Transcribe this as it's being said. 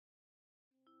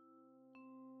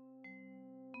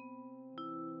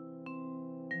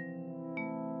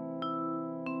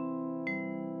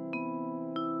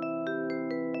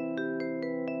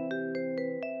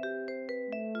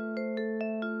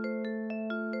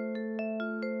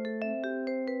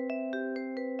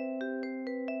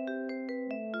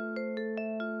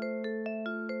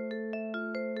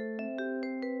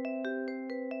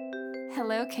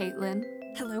Hello, Caitlin.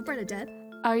 Hello, Bernadette.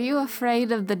 Are you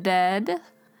afraid of the dead?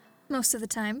 Most of the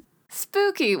time.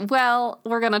 Spooky. Well,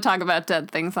 we're going to talk about dead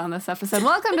things on this episode.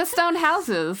 Welcome to Stone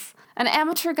Houses, an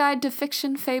amateur guide to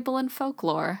fiction, fable, and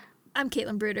folklore. I'm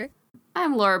Caitlin Bruder.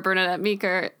 I'm Laura Bernadette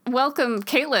Meeker. Welcome,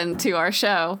 Caitlin, to our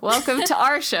show. Welcome to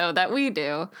our show that we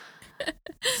do.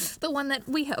 The one that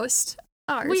we host.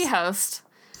 Ours. We host.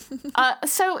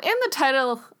 So in the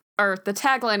title, or the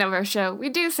tagline of our show, we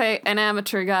do say an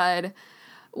amateur guide,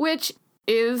 which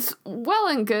is well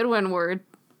and good when we're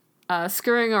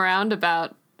screwing around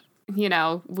about,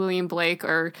 William Blake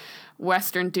or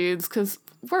Western dudes, because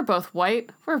we're both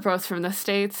white, we're both from the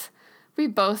States, we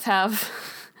both have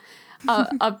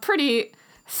a pretty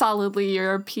solidly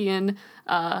European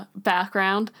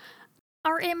background.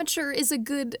 Our amateur is a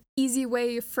good, easy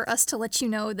way for us to let you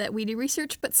know that we do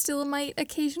research, but still might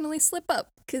occasionally slip up,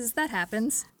 because that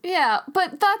happens. Yeah,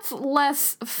 but that's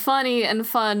less funny and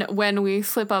fun when we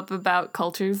slip up about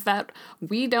cultures that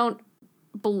we don't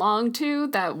belong to,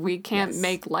 that we can't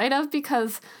make light of,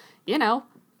 because,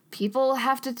 people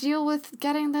have to deal with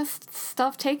getting this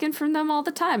stuff taken from them all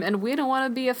the time, and we don't want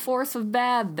to be a force of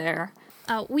bad there.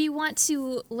 We want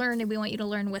to learn, and we want you to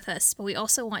learn with us, but we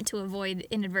also want to avoid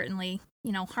inadvertently,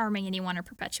 harming anyone or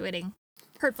perpetuating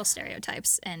hurtful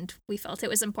stereotypes, and we felt it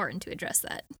was important to address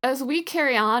that. As we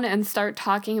carry on and start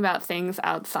talking about things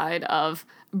outside of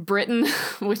Britain,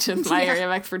 which is my area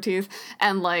of expertise,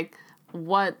 and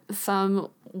what some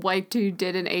white dude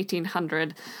did in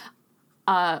 1800,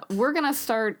 we're gonna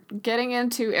start getting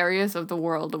into areas of the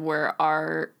world where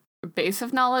our base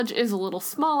of knowledge is a little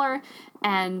smaller,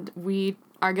 and we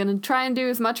are gonna try and do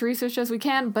as much research as we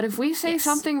can, but if we say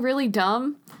something really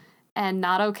dumb and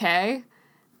not okay,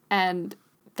 and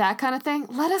that kind of thing,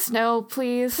 let us know,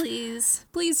 please.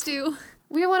 Please do.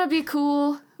 We want to be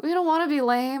cool. We don't want to be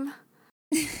lame.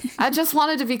 I just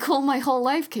wanted to be cool my whole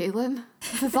life, Caitlin.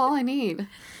 That's all I need.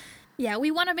 Yeah,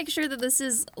 we want to make sure that this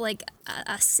is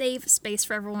a safe space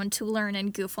for everyone to learn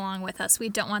and goof along with us. We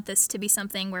don't want this to be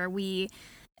something where we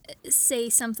say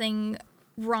something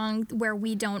wrong where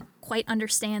we don't quite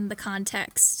understand the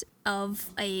context of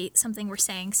something we're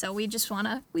saying. So we just want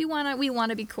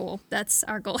to be cool. That's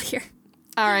our goal here.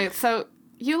 All right, so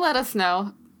you let us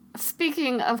know.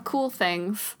 Speaking of cool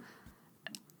things,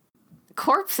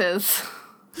 corpses.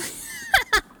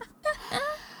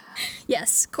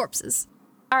 Yes, corpses.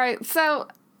 All right, so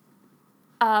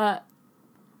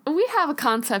we have a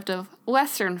concept of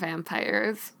Western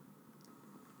vampires,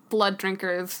 blood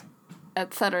drinkers,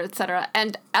 etc., etc.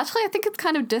 And actually, I think it's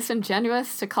kind of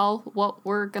disingenuous to call what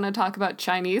we're going to talk about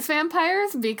Chinese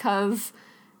vampires, because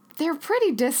they're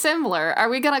pretty dissimilar. Are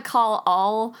we going to call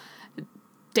all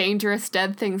dangerous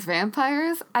dead things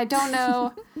vampires? I don't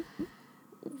know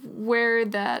where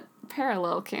that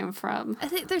parallel came from. I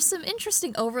think there's some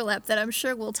interesting overlap that I'm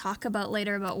sure we'll talk about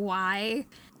later about why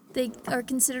they are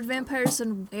considered vampires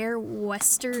and where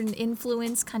Western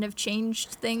influence kind of changed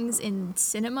things in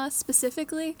cinema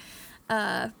specifically.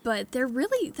 But they're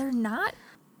not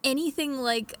anything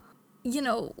like,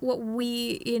 what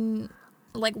we in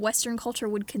Western culture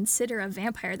would consider a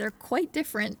vampire. They're quite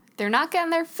different. They're not getting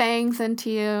their fangs into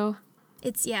you.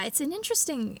 It's an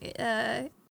interesting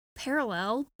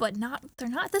parallel, but they're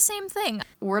not the same thing.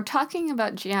 We're talking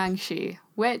about Jiangshi,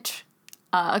 which,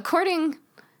 according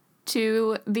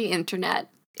to the internet,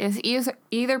 is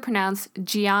either pronounced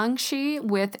Jiangshi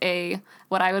with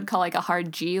what I would call a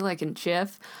hard G, like in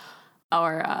Jif,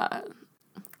 or,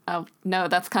 oh no,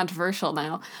 that's controversial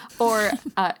now, or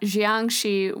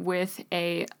Jiangshi with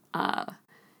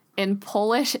in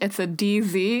Polish, it's a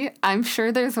DZ. I'm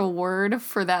sure there's a word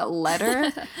for that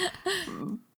letter,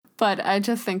 but I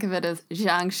just think of it as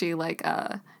Jiangshi, like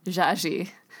Jiaxi.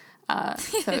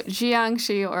 So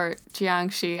Jiangshi or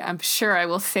Jiangshi, I'm sure I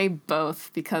will say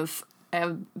both because I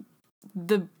have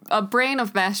a brain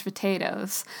of mashed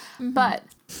potatoes. Mm-hmm. But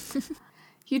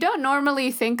you don't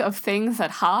normally think of things that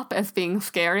hop as being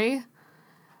scary,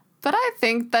 but I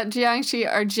think that Jiangshi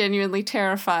are genuinely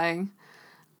terrifying.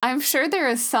 I'm sure there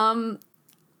is a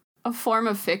form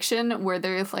of fiction where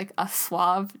there is a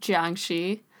suave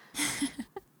Jiangshi,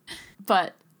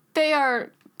 but they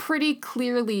are pretty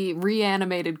clearly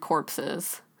reanimated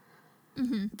corpses.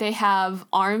 Mm-hmm. They have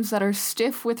arms that are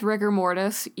stiff with rigor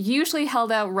mortis, usually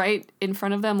held out right in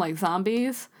front of them like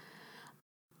zombies.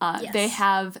 They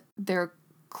have their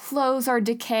clothes are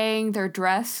decaying. They're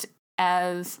dressed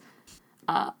as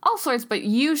all sorts, but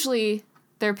usually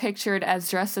they're pictured as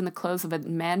dressed in the clothes of a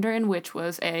mandarin, which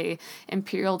was a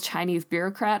imperial Chinese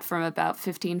bureaucrat from about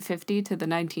 1550 to the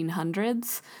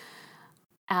 1900s.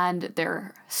 and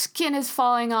their skin is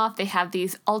falling off. They have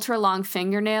these ultra long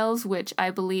fingernails, which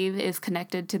I believe is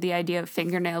connected to the idea of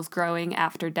fingernails growing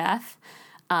after death.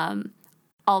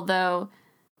 Although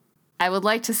I would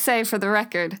like to say for the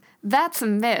record, that's a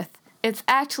myth. It's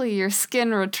actually your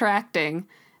skin retracting.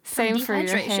 Same for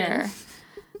your hair.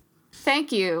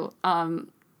 Thank you.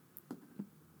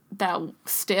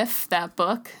 That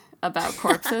book about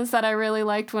corpses that I really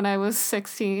liked when I was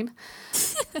 16.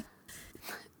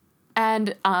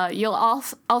 And you'll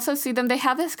also see them. They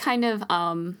have this kind of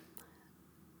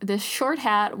this short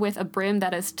hat with a brim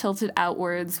that is tilted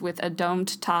outwards with a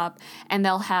domed top, and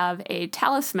they'll have a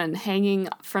talisman hanging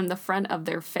from the front of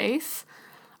their face,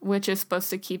 which is supposed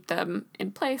to keep them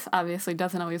in place. Obviously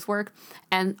doesn't always work.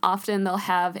 And often they'll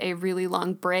have a really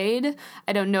long braid.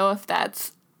 I don't know if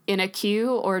that's in a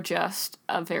queue or just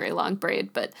a very long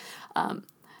braid, but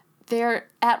they're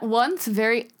at once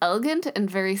very elegant and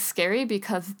very scary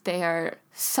because they are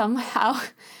somehow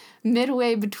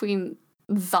midway between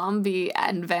zombie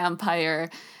and vampire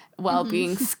while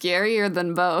being scarier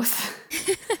than both.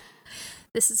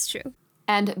 This is true.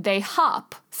 And they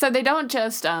hop. So they don't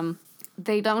just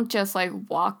like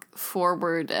walk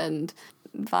forward and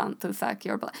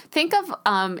think of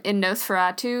in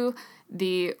Nosferatu,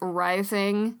 the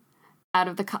rising out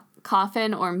of the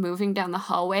coffin or moving down the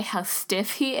hallway, how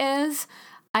stiff he is.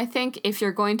 I think if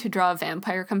you're going to draw a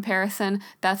vampire comparison,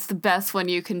 that's the best one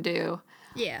you can do.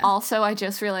 Yeah. Also, I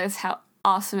just realized how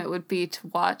awesome it would be to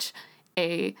watch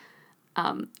a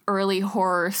early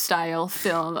horror style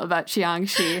film about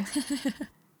Jiangshi.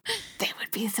 They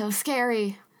would be so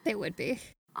scary. They would be.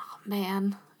 Oh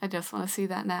man, I just want to see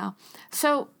that now.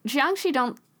 So Jiangshi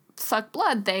don't suck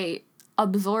blood, they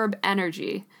absorb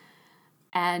energy.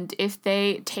 And if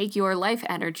they take your life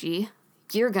energy,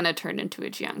 you're going to turn into a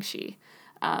Jiangshi.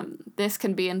 This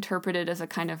can be interpreted as a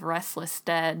kind of restless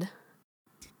dead.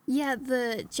 Yeah,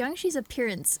 the Jiangshi's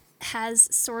appearance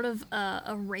has sort of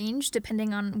a range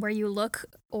depending on where you look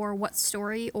or what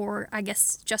story, or I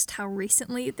guess just how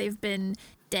recently they've been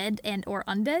dead and or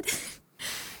undead.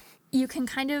 You can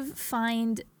kind of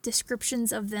find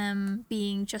descriptions of them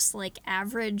being just like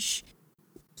average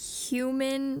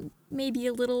human, maybe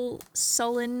a little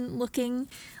sullen looking,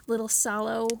 little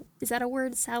sallow. Is that a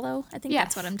word? Sallow? I think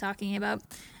that's what I'm talking about.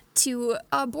 To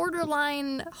a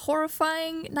borderline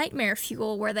horrifying nightmare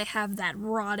fuel where they have that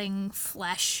rotting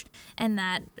flesh and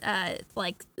that,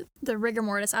 like, the rigor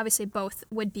mortis, obviously both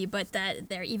would be, but that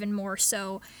they're even more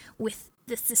so with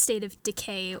the state of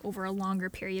decay over a longer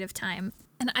period of time.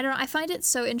 And I don't know, I find it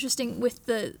so interesting with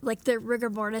the rigor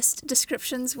mortis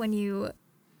descriptions when you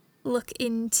look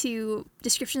into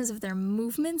descriptions of their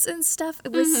movements and stuff.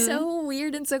 It was so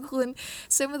weird and so cool. And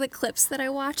some of the clips that I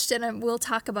watched, and we'll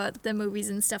talk about the movies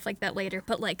and stuff like that later,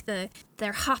 but like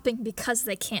they're hopping because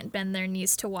they can't bend their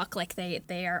knees to walk. Like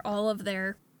they are, all of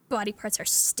their body parts are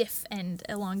stiff and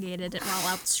elongated and all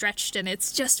outstretched, and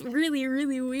it's just really,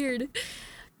 really weird.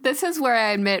 This is where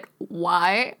I admit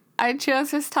why I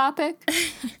chose this topic.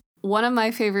 One of my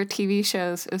favorite TV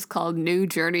shows is called New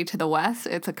Journey to the West.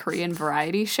 It's a Korean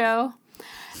variety show.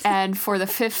 And for the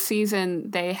 5th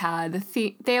season, they had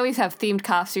they always have themed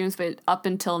costumes, but up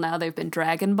until now they've been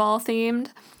Dragon Ball themed.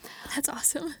 That's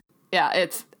awesome. Yeah,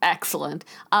 it's excellent.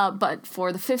 But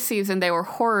for the 5th season, they were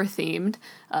horror themed.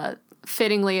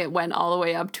 Fittingly, it went all the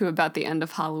way up to about the end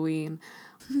of Halloween.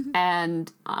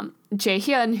 And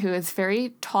Jae-hyun, who is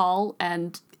very tall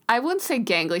and I wouldn't say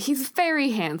gangly. He's very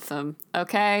handsome,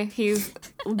 okay? He's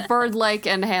bird-like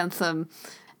and handsome.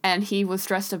 And he was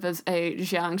dressed up as a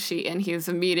Jiangshi, and he was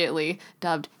immediately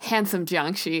dubbed Handsome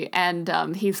Jiangshi.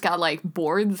 And he's got, like,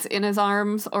 boards in his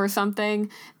arms or something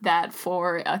that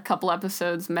for a couple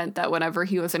episodes meant that whenever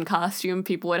he was in costume,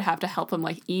 people would have to help him,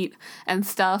 like, eat and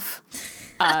stuff.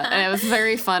 And it was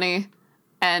very funny.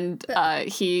 And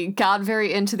he got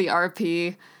very into the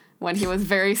RP. When he was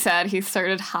very sad, he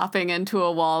started hopping into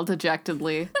a wall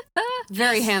dejectedly.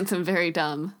 Very handsome, very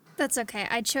dumb. That's okay.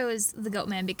 I chose The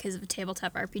Goatman because of a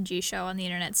tabletop RPG show on the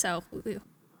internet, so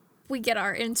we get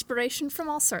our inspiration from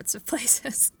all sorts of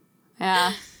places.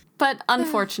 Yeah. But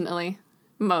unfortunately,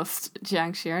 most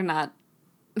Jiangshi are not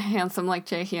handsome like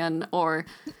Jae-hyun or...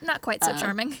 Not quite so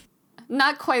charming.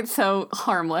 Not quite so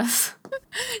harmless.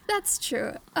 That's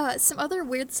true. Some other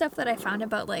weird stuff that I found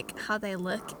about like how they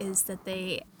look is that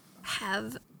they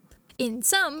have, in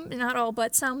some, not all,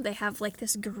 but some, they have like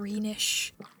this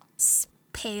greenish,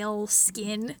 pale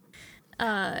skin.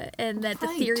 And that the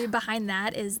theory behind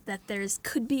that is that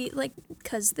could be like,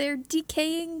 because they're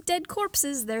decaying dead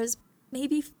corpses, there's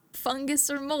maybe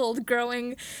fungus or mold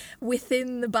growing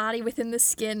within the body, within the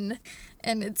skin.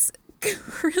 And it's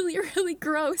really, really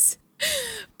gross.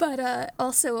 But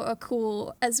also a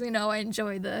cool, as we know, I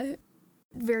enjoy the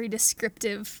very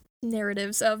descriptive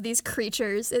narratives of these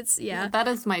creatures. It's, yeah. That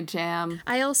is my jam.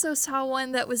 I also saw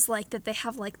one that was like that they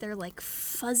have like their like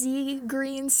fuzzy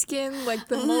green skin, like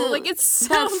the mole. Like it's so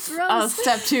That's gross. a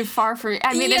step too far for me.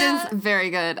 I mean, Yeah. it is very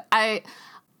good. I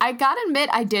gotta admit,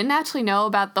 I didn't actually know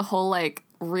about the whole like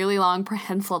really long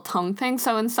prehensile tongue thing.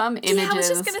 So in some images, Yeah, I was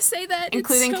just gonna say that.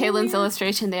 including It's so Caitlin's weird.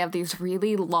 illustration, they have these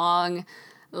really long,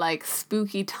 like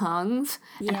spooky tongues,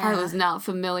 and I Yeah. was not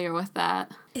familiar with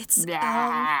that. It's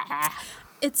Blah.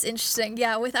 it's interesting.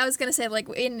 Yeah, I was gonna say like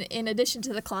in addition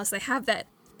to the claws, they have that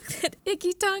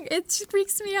icky tongue. It just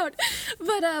freaks me out.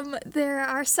 But there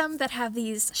are some that have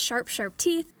these sharp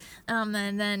teeth, and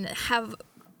then have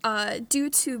due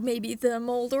to maybe the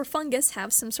mold or fungus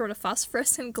have some sort of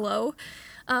phosphorescent glow,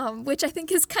 which I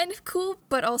think is kind of cool,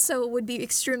 but also would be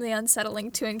extremely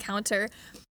unsettling to encounter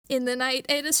in the night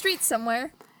in a street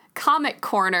somewhere. Comic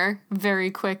Corner, very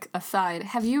quick aside.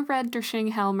 Have you read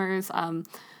Dershing Helmer's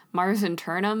Mars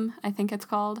Internum, I think it's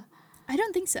called? I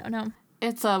don't think so, no.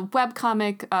 It's a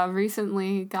webcomic,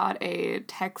 recently got a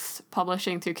text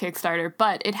publishing through Kickstarter,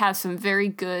 but it has some very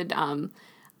good,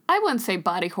 I wouldn't say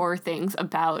body horror things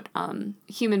about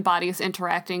human bodies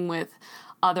interacting with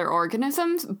other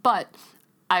organisms, but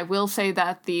I will say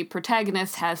that the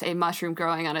protagonist has a mushroom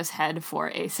growing on his head for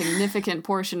a significant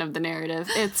portion of the narrative.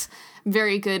 It's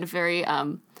very good, very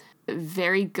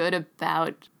good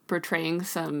about portraying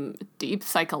some deep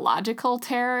psychological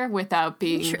terror without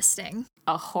being Interesting.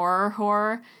 a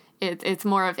horror. It's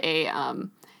more of a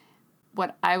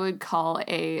what I would call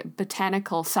a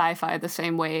botanical sci-fi, the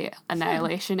same way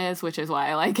Annihilation is, which is why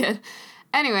I like it.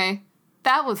 Anyway,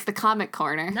 that was the Comic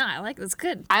Corner. No, I like this.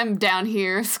 Good. I'm down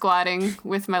here squatting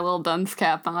with my little dunce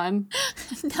cap on.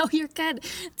 No, you're good.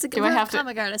 It's a good Do I we're have to-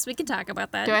 comic artist. We can talk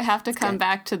about that. Do I have to come good.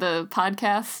 back to the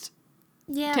podcast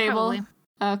Yeah, table? probably.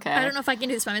 Okay. I don't know if I can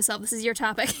do this by myself. This is your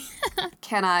topic.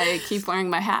 Can I keep wearing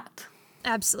my hat?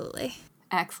 Absolutely.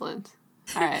 Excellent.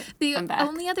 All right, The I'm back.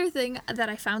 only other thing that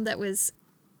I found that was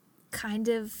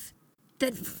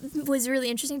really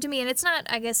interesting to me, and it's not,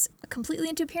 I guess, completely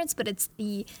into appearance, but it's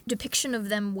the depiction of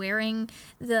them wearing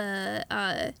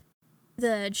the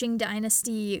Jing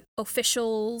Dynasty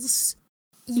officials.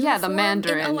 Yeah, the uniform in a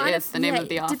Mandarin lot is the name of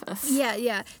the office.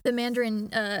 Yeah. The Mandarin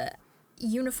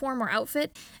uniform or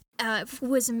outfit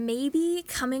was maybe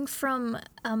coming from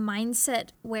a mindset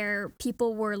where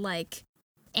people were like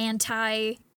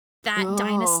anti that Oh.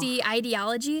 dynasty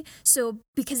ideology. So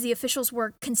because the officials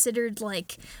were considered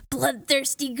like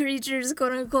bloodthirsty creatures,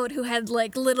 quote unquote, who had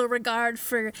like little regard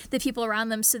for the people around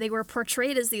them, so they were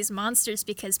portrayed as these monsters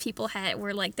because people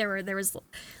were like there was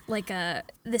like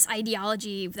this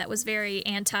ideology that was very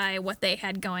anti what they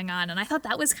had going on, and I thought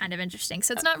that was kind of interesting.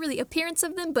 So it's not really appearance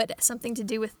of them, but something to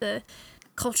do with the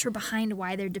culture behind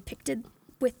why they're depicted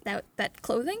with that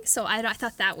clothing. So I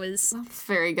thought that was It's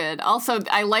very good. Also,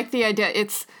 I like the idea.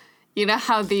 It's, you know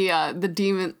how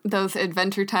those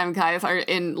Adventure Time guys are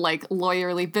in like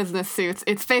lawyerly business suits.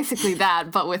 It's basically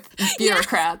that, but with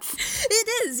bureaucrats.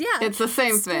 it is, yeah. It's the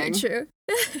same very thing. true.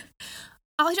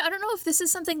 I don't know if this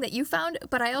is something that you found,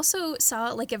 but I also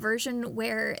saw like a version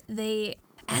where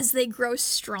as they grow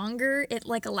stronger, it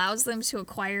like allows them to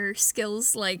acquire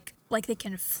skills like they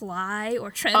can fly or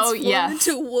transform yes.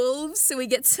 into wolves. So we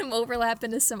get some overlap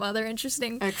into some other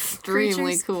interesting Extremely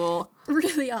creatures. cool.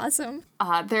 Really awesome.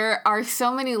 There are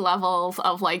so many levels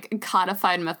of like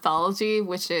codified mythology,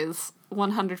 which is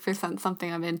 100%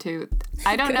 something I'm into.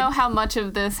 I don't know how much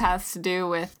of this has to do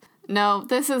with, no,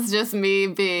 this is just me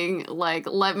being like,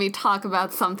 let me talk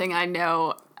about something I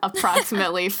know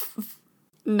approximately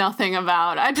nothing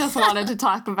about. I just wanted to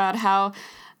talk about how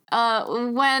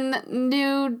when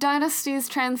new dynasties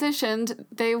transitioned,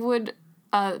 they would,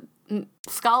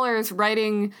 scholars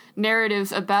writing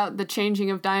narratives about the changing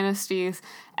of dynasties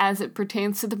as it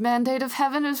pertains to the mandate of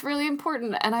heaven is really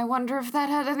important, and I wonder if that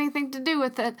had anything to do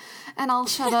with it. And I'll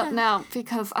shut up now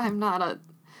because I'm not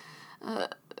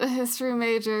a history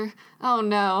major. Oh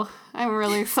no, I'm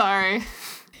really sorry.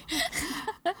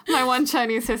 My one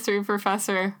Chinese history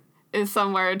professor is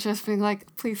somewhere just being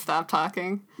like, please stop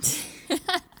talking.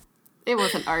 It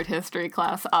was an art history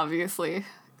class, obviously,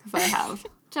 because I have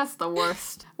just the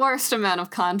worst amount of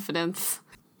confidence.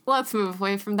 Let's move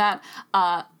away from that.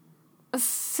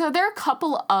 So there are a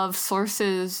couple of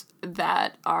sources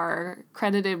that are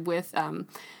credited with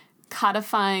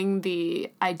codifying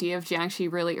the idea of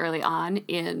Jiangxi really early on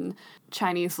in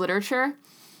Chinese literature.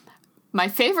 My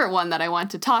favorite one that I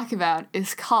want to talk about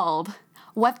is called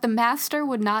What the Master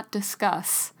Would Not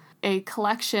Discuss, a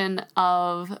collection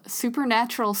of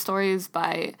supernatural stories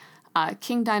by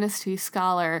Qing Dynasty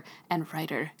scholar and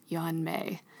writer Yuan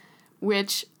Mei,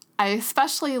 which I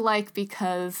especially like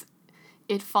because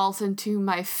it falls into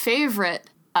my favorite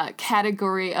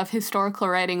category of historical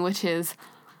writing, which is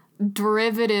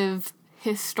derivative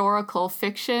historical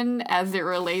fiction as it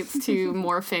relates to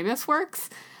more famous works.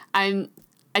 I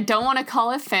don't want to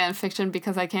call it fan fiction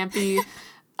because I can't be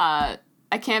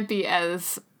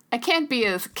as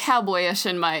cowboyish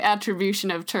in my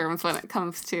attribution of terms when it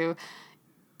comes to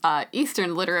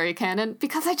Eastern literary canon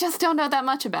because I just don't know that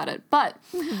much about it. But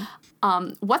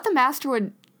what the master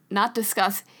would not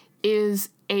discuss is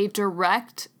a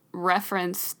direct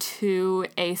reference to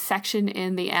a section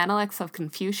in the Analects of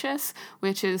Confucius,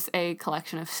 which is a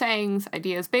collection of sayings,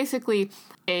 ideas, basically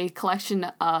a collection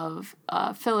of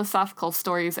philosophical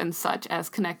stories and such as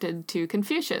connected to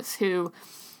Confucius, who,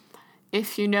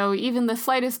 if you know even the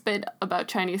slightest bit about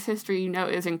Chinese history, you know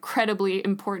is incredibly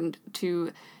important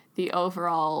to the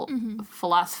overall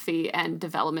philosophy and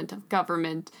development of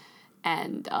government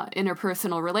and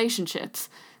interpersonal relationships.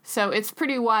 So it's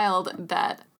pretty wild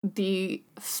that the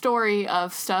story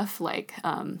of stuff like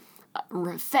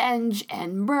revenge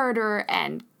and murder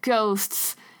and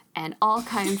ghosts and all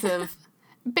kinds of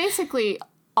basically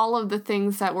all of the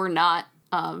things that were not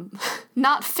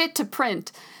fit to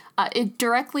print. It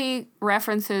directly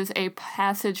references a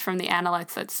passage from the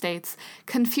Analects that states,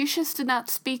 Confucius did not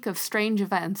speak of strange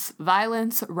events,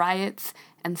 violence, riots,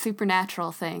 and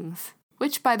supernatural things.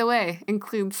 Which, by the way,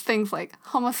 includes things like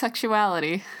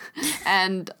homosexuality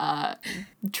and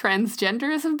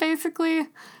transgenderism, basically.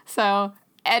 So,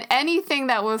 at anything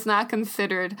that was not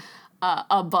considered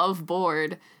above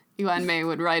board, Yuan Mei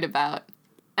would write about.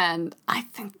 And I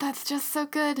think that's just so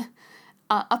good.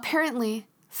 Apparently,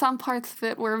 some parts of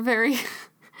it were very,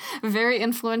 very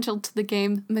influential to the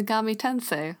game Megami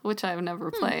Tensei, which I've never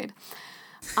played.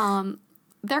 There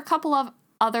are a couple of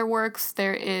other works.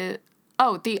 There is...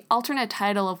 Oh, the alternate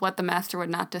title of What the Master Would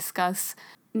Not Discuss.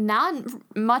 Not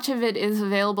much of it is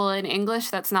available in English.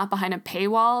 That's not behind a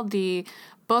paywall. The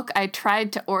book I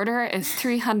tried to order is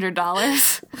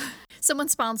 $300. Someone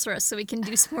sponsor us so we can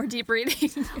do some more deep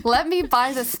reading. Let me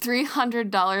buy this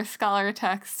 $300 scholar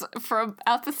text for an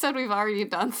episode we've already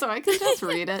done so I can just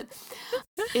read it.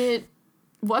 It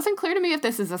wasn't clear to me if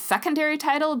this is a secondary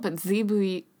title, but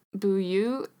Zibu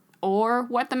Yu or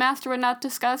What the Master Would Not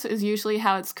Discuss is usually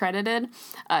how it's credited.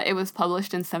 It was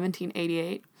published in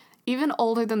 1788. Even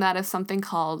older than that is something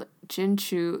called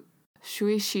Jinshu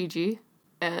Shuishiji.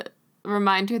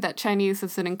 Remind you that Chinese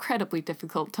is an incredibly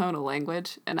difficult tonal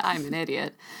language, and I'm an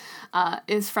idiot.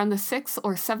 Is from the 6th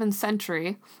or 7th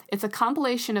century. It's a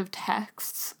compilation of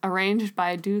texts arranged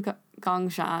by Du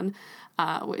Gongzhan,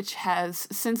 which has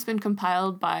since been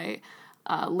compiled by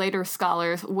later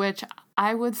scholars, which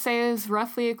I would say is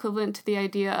roughly equivalent to the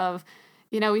idea of,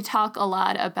 we talk a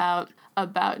lot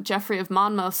about Geoffrey of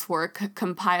Monmouth's work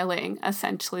compiling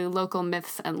essentially local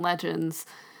myths and legends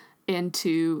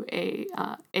into a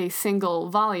single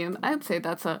volume. I'd say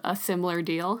that's a similar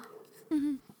deal.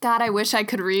 Mm-hmm. God, I wish I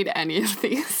could read any of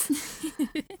these.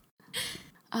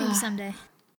 Maybe someday.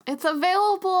 It's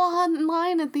available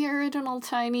online in the original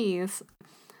Chinese.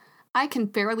 I can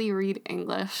barely read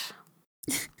English.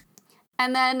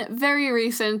 And then, very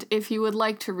recent, if you would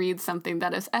like to read something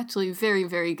that is actually very,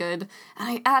 very good, and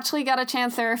I actually got a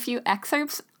chance, there are a few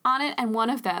excerpts on it, and one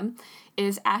of them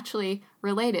is actually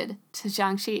related to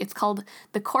Jiangxi. It's called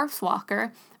The Corpse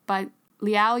Walker by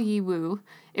Liao Yiwu.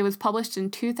 It was published in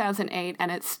 2008,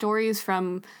 and it's stories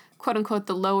from, quote-unquote,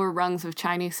 the lower rungs of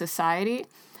Chinese society,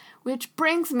 which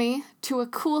brings me to a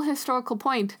cool historical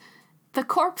point. The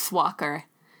Corpse Walker,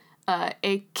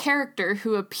 a character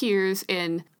who appears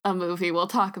in a movie we'll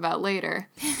talk about later.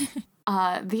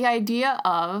 The idea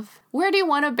of, where do you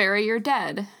want to bury your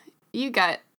dead? You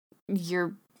got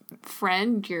your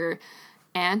friend, your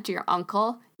aunt, your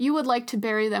uncle. You would like to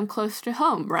bury them close to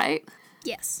home, right?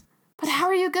 Yes. But how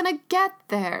are you going to get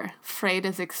there? Freight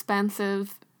is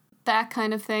expensive, that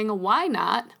kind of thing. Why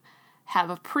not have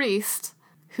a priest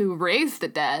who raised the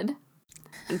dead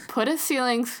and put a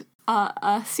ceiling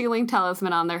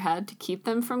talisman on their head to keep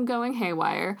them from going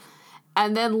haywire,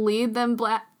 and then lead them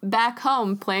back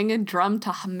home playing a drum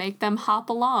to make them hop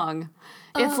along.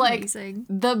 It's amazing.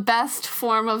 Like the best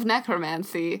form of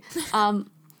necromancy.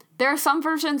 There are some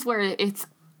versions where it's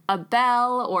a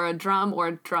bell or a drum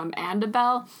and a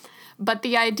bell. But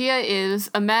the idea is,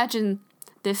 imagine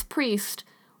this priest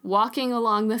walking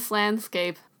along this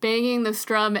landscape, banging this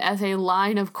drum as a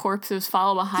line of corpses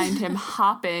follow behind him,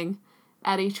 hopping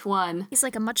at each one. He's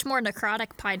like a much more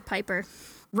necrotic Pied Piper.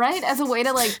 Right? As a way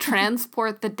to,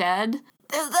 transport the dead.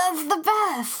 That's the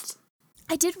best!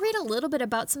 I did read a little bit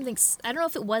about something. I don't know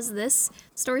if it was this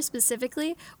story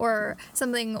specifically or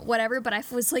something, whatever, but I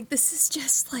was like, this is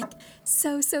just like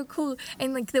so cool.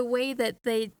 And like the way that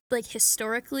they, like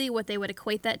historically, what they would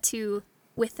equate that to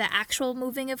with the actual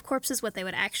moving of corpses, what they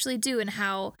would actually do, and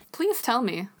how. Please tell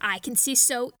me. I can see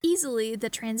so easily the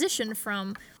transition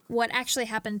from what actually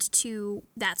happened to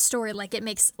that story. Like, it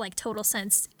makes like total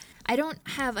sense. I don't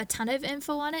have a ton of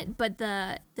info on it, but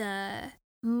the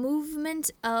movement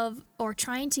of, or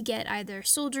trying to get either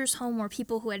soldiers home or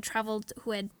people who had traveled,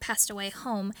 who had passed away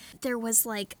home, there was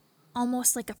like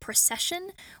almost like a procession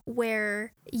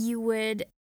where you would,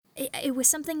 it was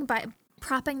something by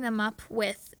propping them up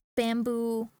with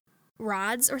bamboo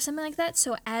rods or something like that.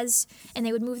 So and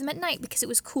they would move them at night because it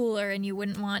was cooler and you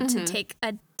wouldn't want to take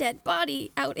a dead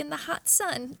body out in the hot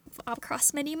sun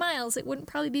across many miles. It wouldn't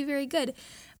probably be very good.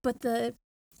 But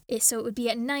so it would be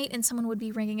at night and someone would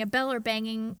be ringing a bell or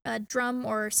banging a drum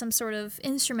or some sort of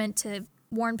instrument to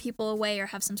warn people away or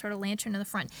have some sort of lantern in the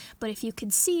front. But if you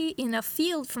could see in a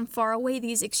field from far away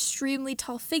these extremely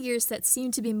tall figures that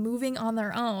seem to be moving on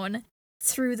their own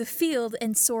through the field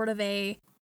in sort of a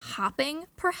hopping,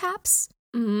 perhaps,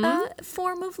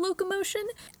 form of locomotion,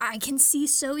 I can see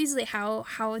so easily how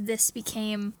this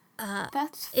became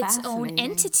That's its own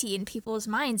entity in people's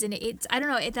minds. And it's, I don't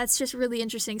know, that's just really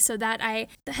interesting. So that I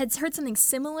had heard something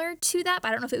similar to that, but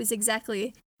I don't know if it was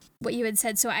exactly what you had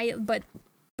said. So but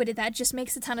that just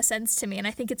makes a ton of sense to me. And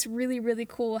I think it's really, really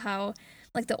cool how,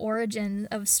 like, the origin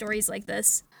of stories like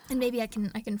this. And maybe I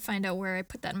can find out where I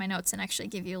put that in my notes and actually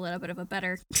give you a little bit of a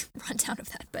better rundown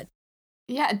of that. But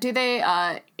yeah, do they,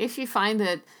 if you find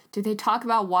it, do they talk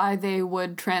about why they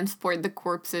would transport the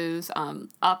corpses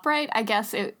upright? I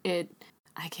guess I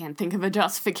can't think of a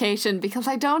justification because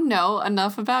I don't know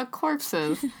enough about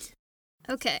corpses.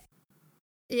 Okay.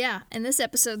 Yeah, in this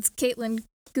episode, Caitlin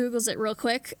Googles it real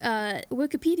quick.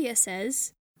 Wikipedia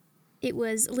says it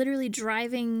was literally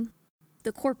driving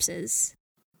the corpses.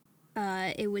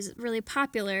 It was really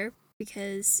popular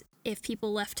because if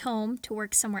people left home to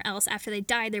work somewhere else after they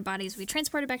died, their bodies would be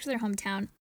transported back to their hometown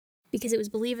because it was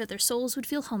believed that their souls would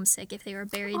feel homesick if they were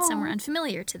buried somewhere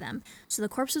unfamiliar to them. So the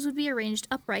corpses would be arranged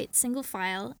upright, single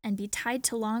file, and be tied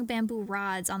to long bamboo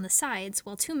rods on the sides,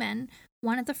 while two men,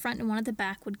 one at the front and one at the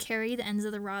back, would carry the ends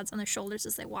of the rods on their shoulders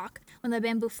as they walk. When the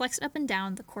bamboo flexed up and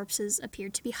down, the corpses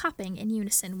appeared to be hopping in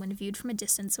unison when viewed from a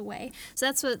distance away. So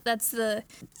that's the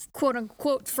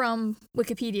quote-unquote from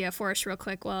Wikipedia for us real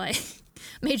quick while I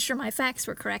made sure my facts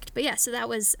were correct. But yeah, so that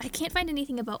was, I can't find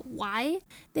anything about why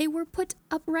they were put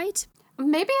upright.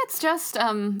 Maybe it's just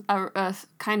a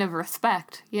kind of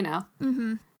respect, you know?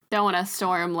 Mm-hmm. Don't want to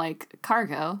storm, like,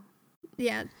 cargo.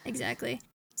 Yeah, exactly.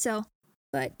 So,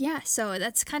 but yeah, so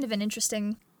that's kind of an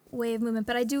interesting way of movement.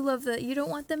 But I do love that you don't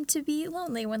want them to be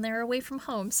lonely when they're away from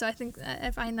home. So I think I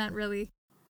find that really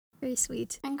very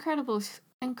sweet.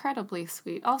 Incredibly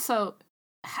sweet. Also,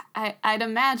 I'd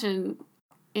imagine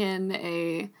in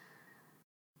a,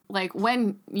 like,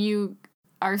 when you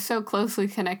are so closely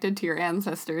connected to your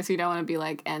ancestors, you don't want to be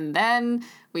like, and then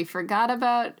we forgot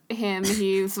about him.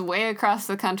 He's way across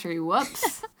the country.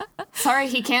 Whoops. Sorry,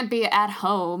 he can't be at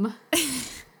home.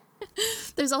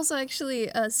 There's also actually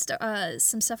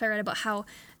some stuff I read about how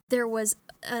there was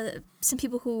some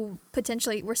people who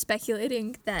potentially were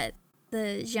speculating that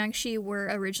the Jiangshi were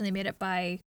originally made up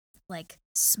by, like,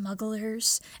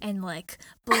 smugglers and, like,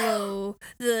 below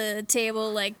the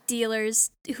table, like,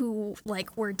 dealers who,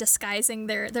 like, were disguising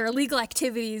their illegal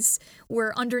activities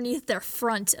were underneath their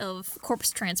front of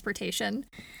corpse transportation.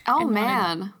 Oh,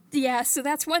 man. Yeah, so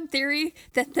that's one theory,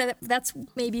 that's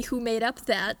maybe who made up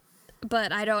that,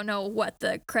 but I don't know what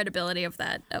the credibility of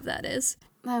that is.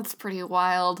 That's pretty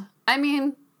wild. I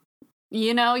mean,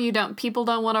 you know, people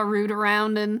don't want to root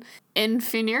around in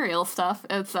funereal stuff.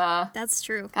 It's That's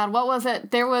true. God, what was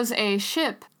it? There was a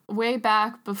ship way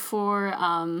back before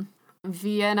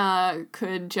Vienna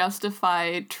could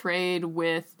justify trade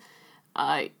with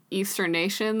Eastern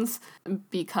nations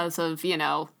because of, you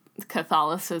know,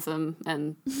 Catholicism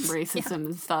and racism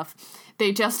and stuff.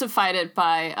 They justified it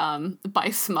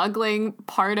by smuggling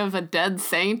part of a dead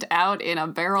saint out in a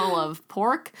barrel of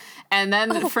pork, and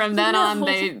then from then on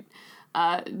they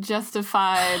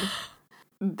justified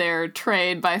their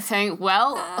trade by saying,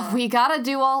 well, we gotta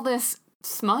do all this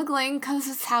smuggling because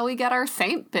it's how we get our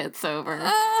saint bits over.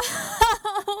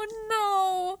 Oh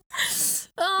no.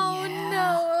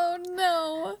 Oh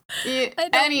no.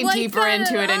 Any deeper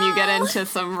into it and you get into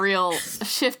some real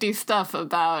shifty stuff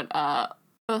about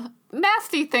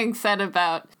nasty things said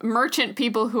about merchant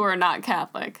people who are not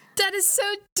Catholic. That is so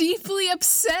deeply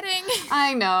upsetting.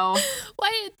 I know.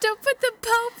 Why don't put the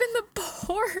Pope in the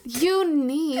pork? You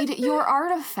need your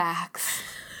artifacts.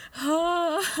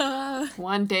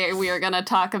 One day we are going to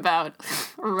talk about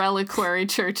reliquary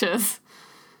churches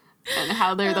and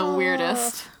how they're the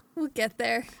weirdest. We'll get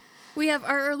there. We have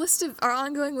our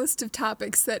ongoing list of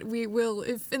topics that we will,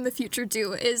 if in the future,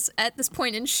 do is at this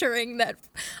point ensuring that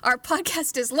our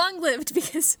podcast is long-lived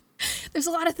because there's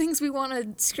a lot of things we want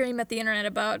to scream at the internet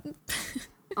about.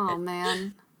 Oh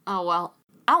man. Oh well.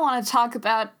 I want to talk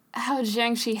about how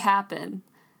Jiangxi happened.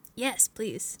 Yes,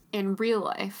 please. In real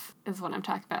life is what I'm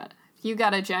talking about. If you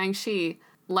got a Jiangxi,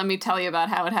 let me tell you about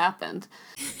how it happened.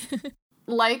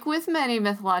 Like with many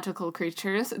mythological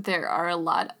creatures, there are a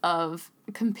lot of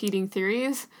competing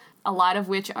theories, a lot of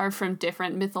which are from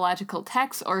different mythological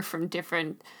texts or from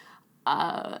different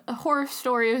horror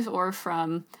stories or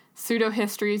from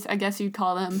pseudo-histories, I guess you'd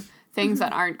call them, things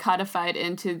that aren't codified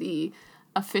into the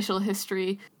official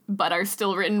history, but are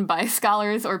still written by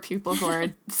scholars or people who are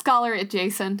scholar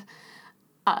adjacent.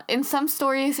 In some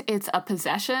stories, it's a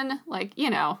possession, like, you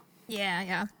know.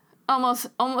 Yeah.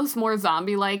 Almost more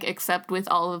zombie-like, except with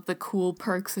all of the cool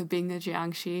perks of being a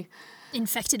Jiangxi.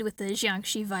 Infected with the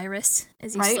Jiangxi virus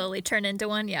as you Right? slowly turn into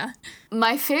one, yeah.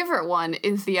 My favorite one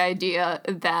is the idea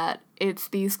that it's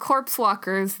these corpse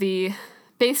walkers, the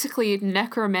basically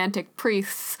necromantic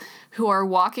priests who are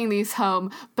walking these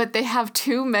home, but they have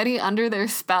too many under their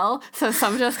spell, so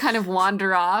some just kind of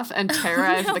wander off and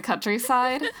terrorize the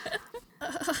countryside.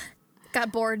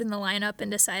 Got bored in the lineup and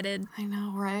decided, I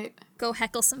know, right? go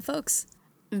heckle some folks.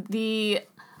 The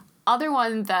other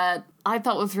one that I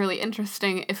thought was really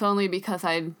interesting, if only because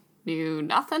I knew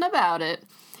nothing about it,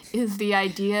 is the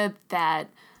idea that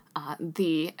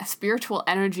the spiritual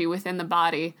energy within the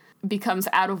body becomes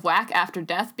out of whack after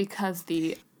death because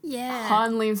the Yeah.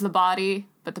 Han leaves the body,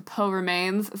 but the Po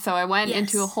remains. So I went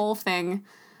into a Yes. whole thing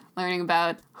learning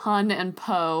about Han and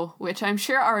Po, which I'm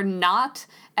sure are not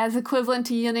as equivalent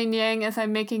to yin and yang as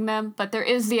I'm making them, but there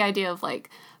is the idea of like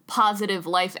positive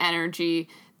life energy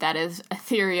that is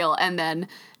ethereal and then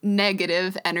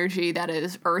negative energy that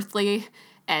is earthly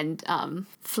and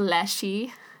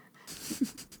fleshy.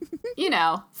 You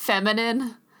know,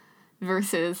 feminine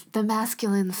versus the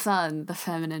masculine sun, the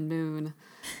feminine moon.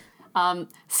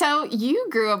 So you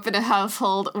grew up in a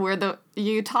household where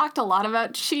you talked a lot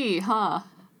about chi, huh?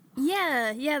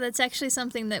 Yeah, that's actually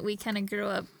something that we kind of grew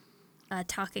up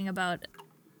talking about,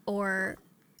 or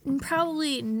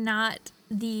probably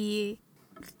nothing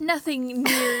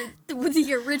near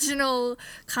the original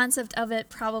concept of it,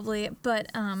 probably, but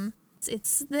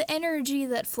it's the energy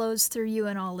that flows through you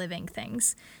and all living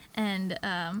things. And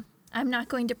I'm not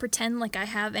going to pretend like I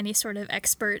have any sort of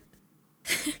expert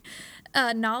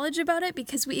knowledge about it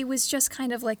because it was just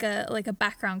kind of like a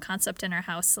background concept in our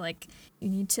house. Like, you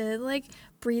need to like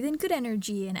breathe in good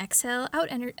energy and exhale out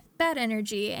bad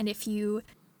energy, and if you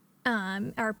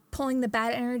are pulling the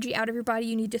bad energy out of your body,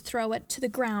 you need to throw it to the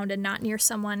ground and not near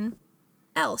someone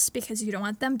else because you don't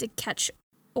want them to catch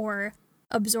or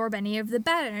absorb any of the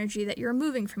bad energy that you're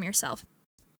removing from yourself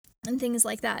and things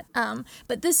like that.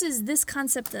 But this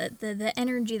concept that the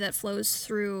energy that flows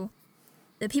through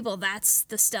the people, that's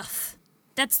the stuff.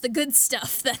 That's the good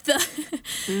stuff that the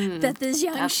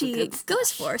Jiangxi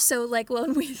goes for. So like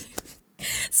when we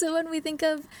think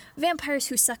of vampires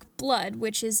who suck blood,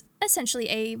 which is essentially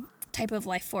a type of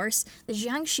life force, the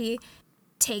Jiangxi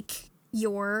take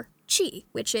your qi,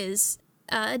 which is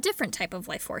a different type of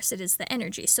life force. It is the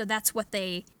energy. So that's what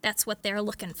they're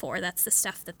looking for. That's the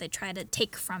stuff that they try to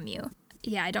take from you.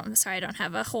 Yeah, I don't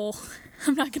have a whole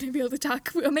I'm not going to be able to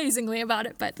talk amazingly about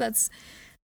it, but that's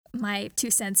my 2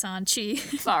 cents on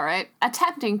qi. It's all right.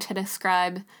 Attempting to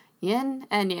describe yin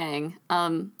and yang.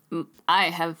 I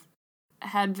have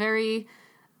had very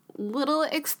little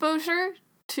exposure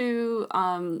to,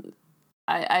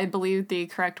 I believe the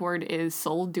correct word is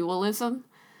soul dualism.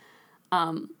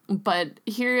 But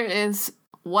here is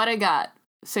what I got.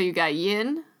 So you got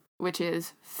yin, which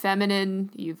is feminine.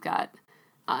 You've got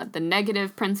the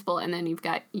negative principle, and then you've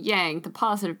got yang, the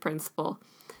positive principle,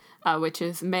 which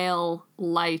is male,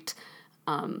 light,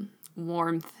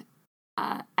 warmth,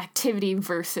 activity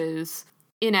versus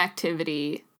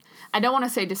inactivity. I don't want to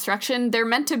say destruction. They're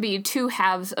meant to be two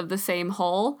halves of the same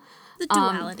whole. The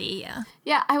duality, yeah.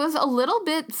 Yeah, I was a little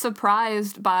bit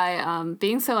surprised by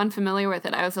being so unfamiliar with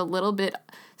it. I was a little bit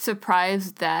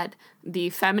surprised that the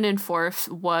feminine force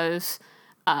was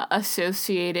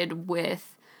associated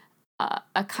with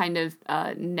a kind of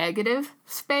negative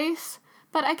space,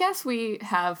 But I guess we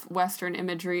have Western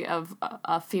imagery of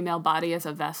a female body as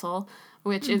a vessel,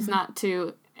 which is not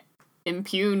to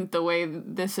impugn the way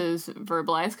this is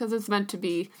verbalized, because it's meant to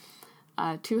be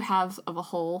two halves of a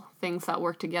whole, things that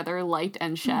work together, light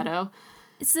and shadow.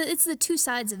 It's the two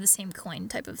sides of the same coin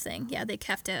type of thing. Yeah, you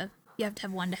have to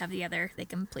have one to have the other. They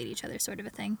complete each other, sort of a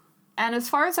thing. And as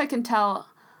far as I can tell,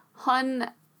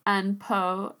 Hun and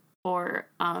Po, or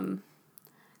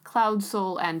Cloud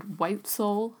Soul and White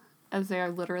Soul, as they are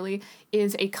literally,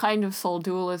 is a kind of soul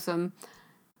dualism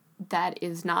that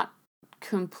is not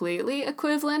completely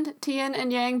equivalent to yin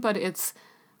and yang, but it's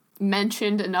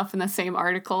mentioned enough in the same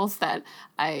articles that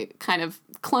I kind of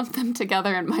clumped them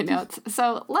together in my notes.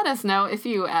 So let us know if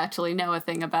you actually know a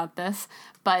thing about this.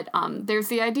 But there's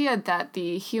the idea that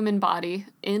the human body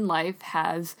in life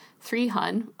has 3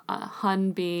 Hun,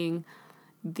 Hun being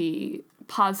the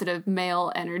positive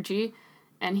male energy,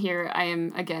 and here I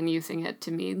am again using it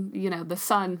to mean, the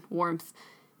sun, warmth,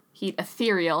 heat,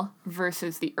 ethereal,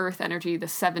 versus the earth energy, the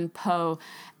 7 Po.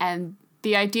 And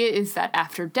the idea is that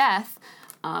after death,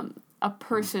 a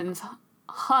person's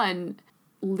Hun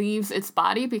leaves its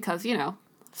body because,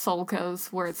 soul goes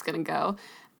where it's going to go,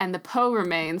 and the Po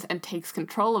remains and takes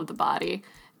control of the body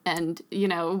and,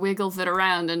 wiggles it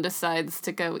around and decides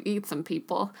to go eat some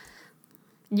people.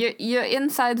 Your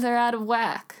insides are out of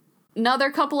whack. Another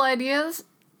couple ideas.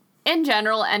 In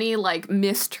general, any,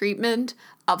 mistreatment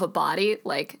of a body,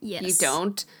 Yes. You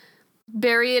don't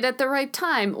bury it at the right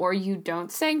time, or you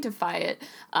don't sanctify it,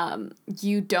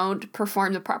 you don't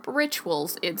perform the proper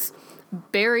rituals, it's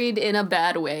buried in a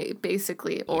bad way,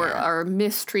 basically, or are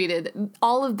mistreated.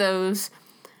 All of those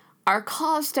are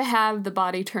cause to have the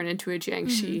body turn into a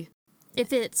Jiangshi.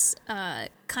 If it's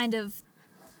kind of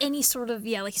any sort of,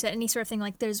 like you said, any sort of thing,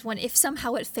 like there's one, if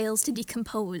somehow it fails to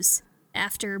decompose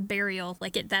after burial,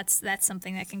 that's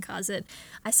something that can cause it.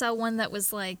 I saw one that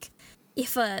was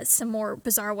if some more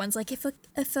bizarre ones, I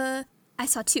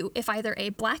saw 2, if either a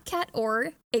black cat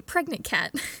or a pregnant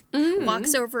cat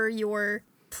walks over your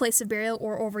place of burial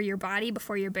or over your body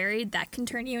before you're buried, that can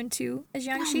turn you into a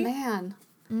Jiangshi. Oh,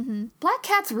 man. Black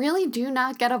cats really do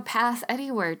not get a pass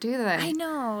anywhere, do they? I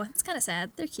know. It's kind of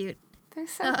sad. They're cute. They're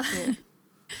so cute.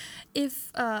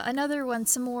 If another one,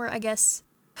 some more, I guess,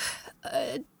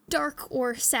 dark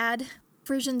or sad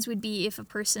versions would be if a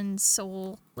person's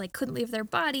soul couldn't leave their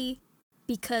body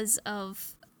because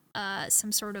of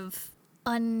some sort of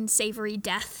unsavory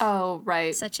death. Oh,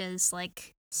 right. Such as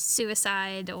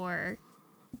suicide or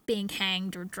being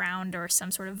hanged or drowned or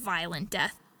some sort of violent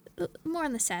death. More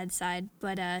on the sad side,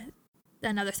 but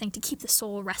another thing to keep the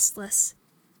soul restless.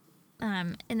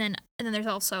 And then there's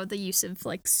also the use of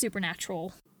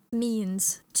supernatural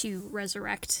means to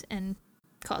resurrect and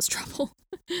cause trouble.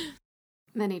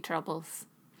 Many troubles.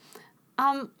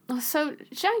 So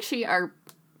Jiangshi are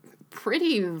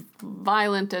pretty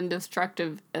violent and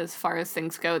destructive as far as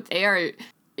things go. They are,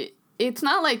 it's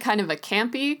not kind of a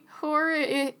campy horror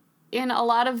in a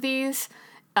lot of these.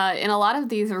 In a lot of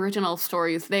these original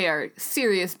stories, they are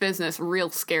serious business, real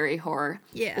scary horror.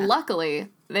 Yeah. Luckily,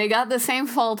 they got the same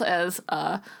fault as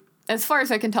far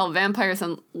as I can tell, vampires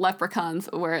and leprechauns,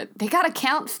 where they gotta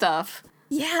count stuff.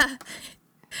 Yeah.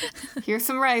 Here's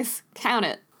some rice, count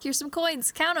it. Here's some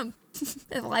coins, count them.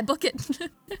 Well, I book it.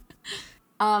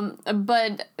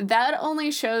 But that only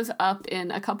shows up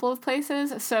in a couple of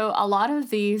places, so a lot of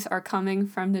these are coming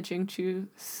from the Jingchu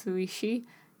Suishi.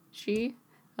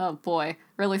 Oh boy,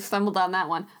 really stumbled on that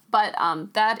one. But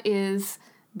that is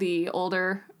the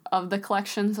older of the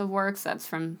collections of works. That's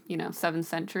from, 7th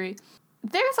century.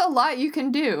 There's a lot you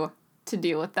can do to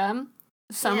deal with them,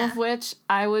 some of which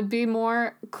I would be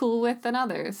more cool with than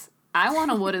others. I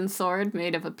want a wooden sword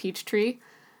made of a peach tree.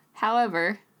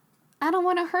 However, I don't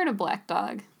want to hurt a black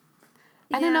dog.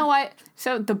 I don't know why.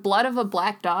 So the blood of a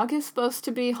black dog is supposed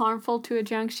to be harmful to a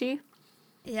Jiangshi?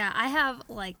 Yeah, I have,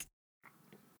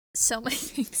 so many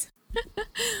things.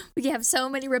 We have so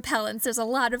many repellents. There's a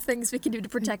lot of things we can do to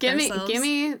protect ourselves. Give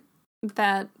me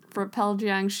that repel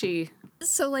Jiangshi.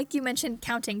 So, you mentioned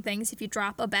counting things. If you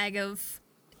drop a bag of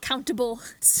countable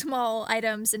small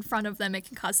items in front of them, it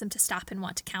can cause them to stop and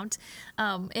want to count.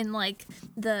 In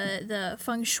the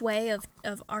feng shui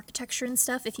of architecture and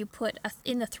stuff, if you put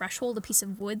in the threshold a piece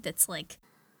of wood that's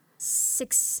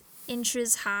 6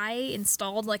 inches high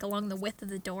installed along the width of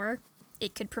the door,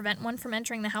 it could prevent one from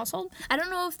entering the household. I don't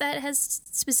know if that has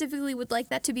specifically would like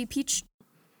that to be peach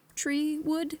tree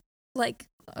wood. I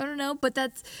don't know, but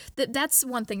that's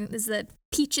one thing, is that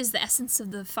peach is the essence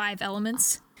of the 5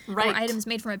 elements. Right. Or items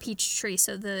made from a peach tree,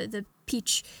 so the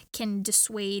peach can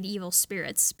dissuade evil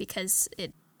spirits because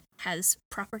it has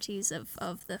properties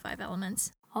of the 5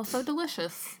 elements. Also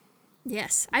delicious.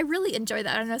 Yes, I really enjoy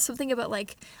that. I don't know, something about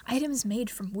like items made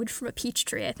from wood from a peach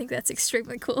tree. I think that's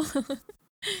extremely cool.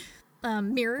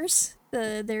 Mirrors,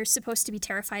 they're supposed to be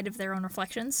terrified of their own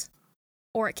reflections,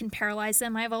 or it can paralyze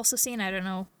them. I've also seen, I don't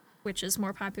know which is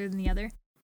more popular than the other.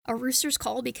 A rooster's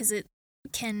call, because it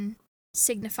can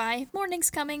signify morning's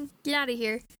coming, get out of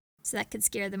here. So that could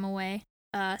scare them away.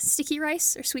 Sticky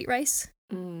rice or sweet rice.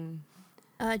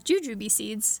 Jujube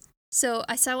seeds. So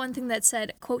I saw one thing that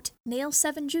said, quote, nail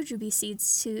 7 jujube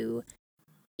seeds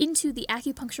into the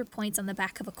acupuncture points on the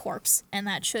back of a corpse. And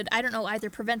that should, I don't know, either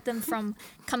prevent them from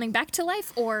coming back to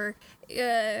life, or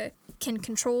can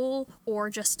control or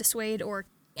just dissuade or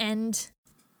end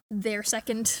their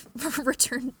second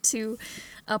return to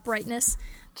uprightness.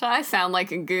 So I sound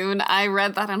like a goon. I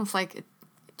read that and I was like,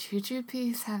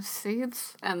 jujubes have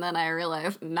seeds? And then I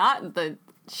realized, not the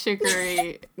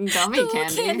sugary gummy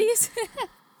candy. Candies.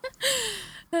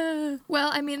 Well,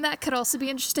 I mean, that could also be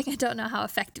interesting. I don't know how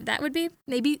effective that would be.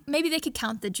 Maybe they could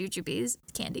count the jujubes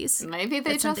candies. Maybe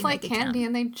they just like candy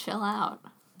and they chill out.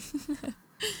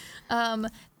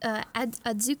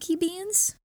 Adzuki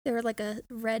beans. They're like a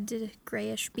red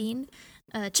grayish bean.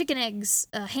 Chicken eggs,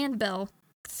 handbell,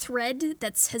 thread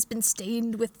that has been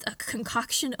stained with a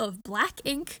concoction of black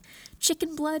ink,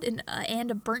 chicken blood,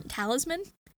 and a burnt talisman,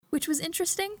 which was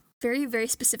interesting. Very, very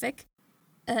specific.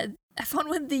 I found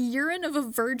one, the urine of a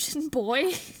virgin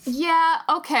boy. Yeah,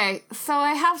 okay. So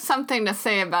I have something to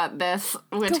say about this,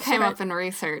 which came up in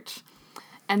research.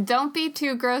 And don't be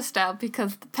too grossed out,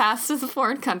 because the past is a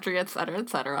foreign country, etc.,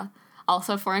 etc.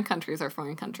 Also, foreign countries are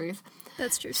foreign countries.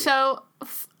 That's true. So,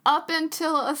 up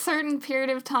until a certain period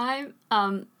of time,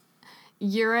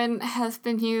 urine has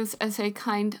been used as a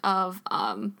kind of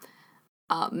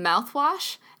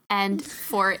mouthwash, and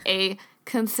for a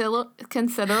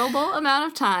considerable amount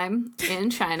of time in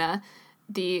China,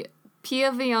 the pee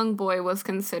of a young boy was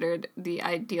considered the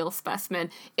ideal specimen.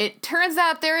 It turns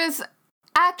out there is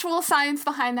actual science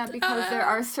behind that, because there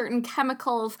are certain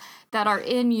chemicals that are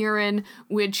in urine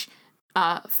which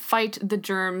fight the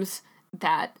germs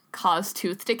that cause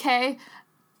tooth decay.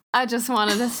 I just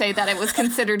wanted to say that it was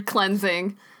considered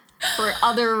cleansing for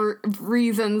other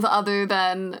reasons other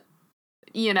than,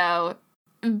 you know,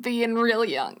 being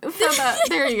really young. So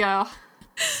there you go.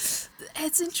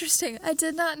 It's interesting. I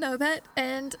did not know that.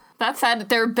 And that said,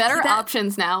 there are better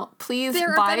options now. Please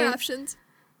buy better options.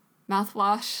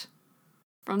 Mouthwash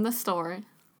from the store.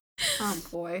 Oh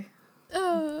boy.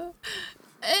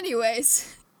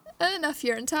 Anyways, enough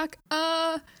urine talk.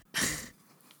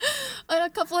 A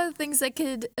couple of things that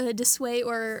could dissuade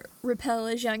or repel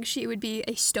a jiangshi would be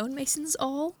a stonemason's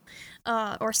awl,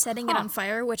 or setting it on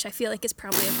fire, which I feel like is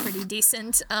probably a pretty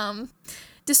decent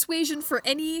dissuasion for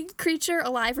any creature,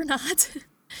 alive or not.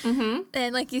 Mm-hmm.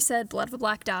 And like you said, blood of a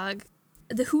black dog,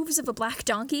 the hooves of a black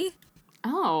donkey.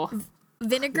 Oh.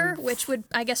 Vinegar, which would,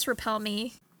 I guess, repel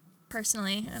me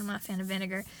personally. I'm not a fan of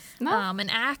vinegar. No. An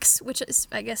axe, which is,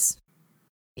 I guess,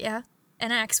 yeah.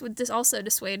 An axe would also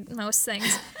dissuade most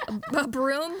things. A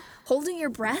broom, holding your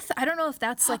breath. I don't know if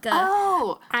that's like a,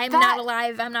 I'm not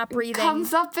alive, I'm not breathing.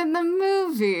 Comes up in the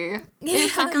movie.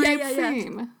 It's a great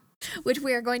scene. Which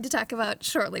we are going to talk about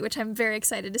shortly, which I'm very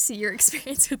excited to see your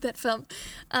experience with that film.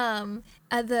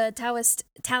 The Taoist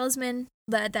talisman,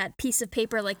 that piece of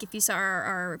paper, like if you saw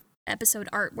our episode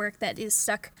artwork that is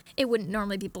stuck, it wouldn't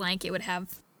normally be blank, it would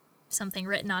have something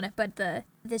written on it, but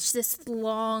this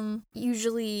long,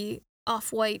 usually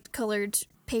off-white colored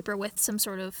paper with some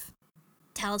sort of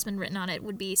talisman written on it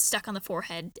would be stuck on the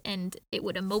forehead, and it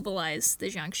would immobilize the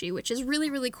jiangshi, which is really,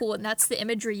 really cool, and that's the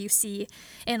imagery you see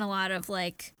in a lot of,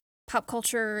 like, pop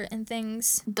culture and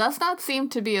things. Does not seem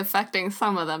to be affecting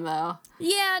some of them, though.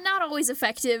 Yeah, not always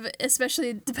effective,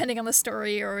 especially depending on the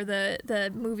story or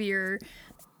the movie or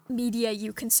media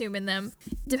you consume in them.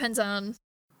 Depends on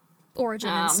origin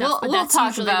and stuff, but that's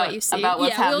usually what you see. About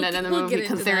what's happening in the movie,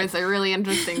 because there is a really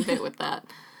interesting bit with that.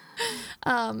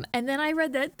 And then I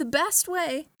read that the best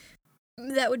way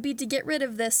that would be to get rid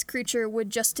of this creature would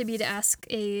just to be to ask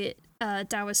a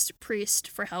Taoist priest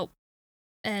for help.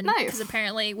 And because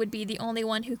apparently would be the only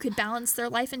one who could balance their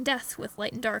life and death with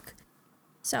light and dark.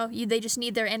 So they just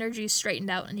need their energies straightened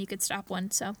out, and you could stop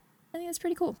one. So I think that's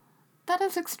pretty cool. That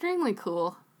is extremely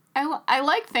cool. I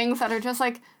like things that are just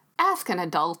like, ask an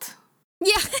adult.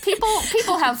 Yeah.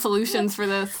 People have solutions for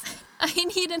this. I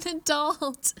need an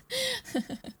adult.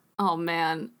 Oh,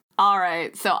 man. All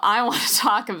right. So I want to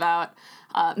talk about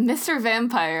Mr.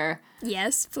 Vampire.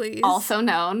 Yes, please. Also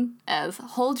known as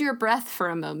Hold Your Breath for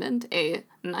a Moment, a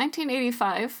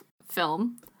 1985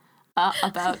 film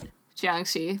about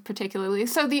Jiangxi particularly.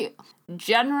 So the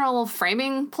general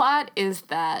framing plot is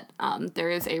that there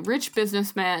is a rich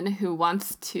businessman who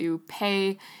wants to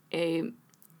pay a...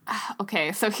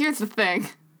 Okay, so here's the thing.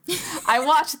 I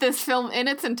watched this film in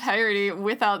its entirety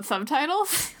without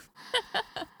subtitles.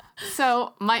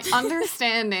 So my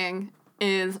understanding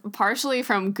is partially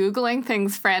from Googling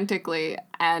things frantically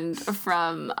and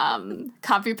from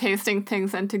copy-pasting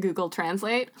things into Google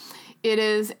Translate. It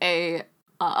is a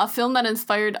film that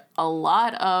inspired a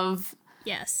lot of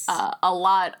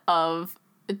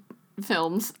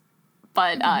films,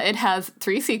 but it has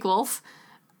 3 sequels,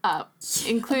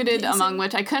 included among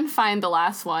which I couldn't find the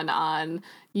last one on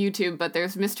YouTube, but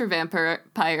there's Mr.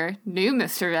 Vampire, New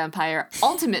Mr. Vampire,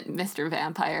 Ultimate Mr.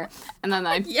 Vampire, and then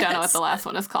I don't know what the last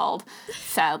one is called,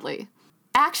 sadly.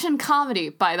 Action comedy,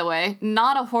 by the way,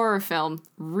 not a horror film.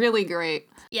 Really great.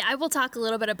 Yeah, I will talk a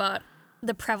little bit about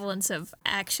the prevalence of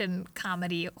action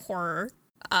comedy horror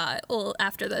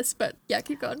after this, but yeah,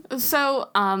 keep going. So,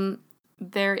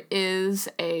 there is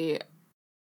the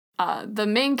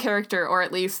main character, or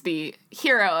at least the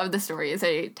hero of the story, is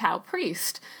a Tao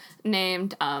priest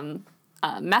named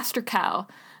Master Cow,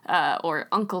 or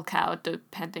Uncle Cow,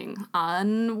 depending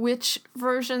on which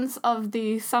versions of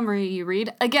the summary you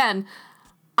read. Again,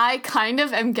 I kind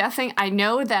of am guessing. I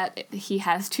know that he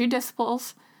has 2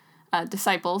 disciples,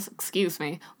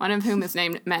 one of whom is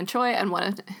named Manchoy and one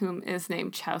of whom is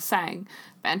named Chao Sang.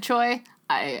 Manchoy,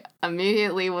 I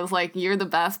immediately was like, you're the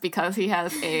best, because he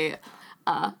has a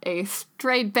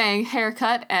straight bang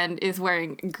haircut and is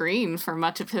wearing green for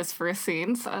much of his first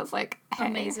scene. So I was like, hey,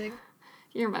 amazing.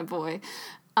 You're my boy.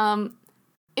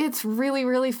 It's really,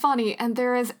 really funny, and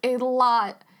there is a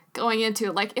lot going into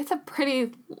it. Like, it's a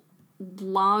pretty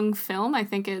long film. I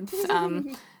think it's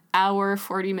hour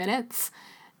 40 minutes,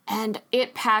 and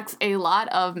it packs a lot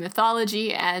of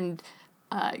mythology and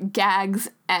gags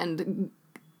and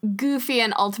goofy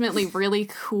and ultimately really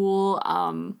cool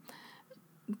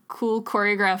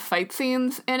choreographed fight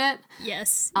scenes in it.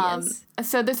 Yes.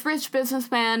 So this rich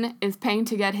businessman is paying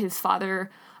to get his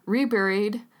father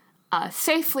reburied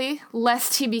safely,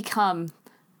 lest he become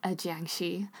a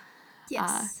Jiangxi.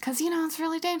 Yes. Because, it's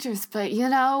really dangerous. But,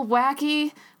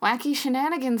 wacky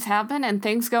shenanigans happen and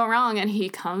things go wrong, and he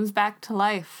comes back to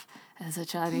life as a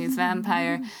Chinese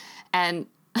vampire. And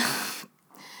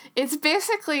it's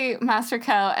basically Master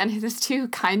Cow and his 2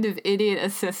 kind of idiot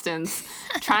assistants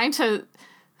trying to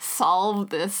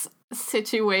solve this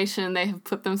situation they have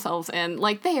put themselves in.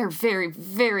 Like, they are very,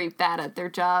 very bad at their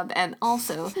job, and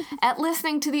also at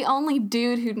listening to the only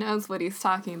dude who knows what he's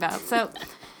talking about. So,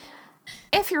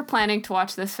 if you're planning to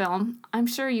watch this film, I'm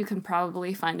sure you can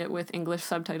probably find it with English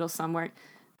subtitles somewhere.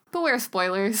 Beware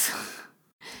spoilers.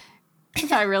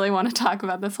 If I really want to talk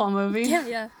about this whole movie.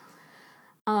 Yeah.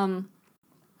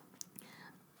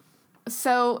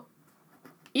 So,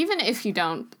 even if you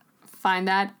don't find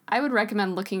that, I would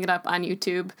recommend looking it up on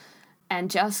YouTube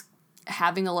and just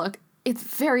having a look. It's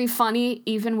very funny,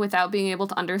 even without being able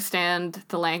to understand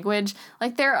the language.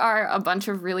 Like, there are a bunch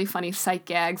of really funny sight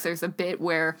gags. There's a bit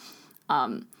where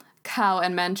Cow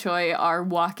and Manchoy are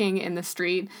walking in the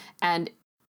street, and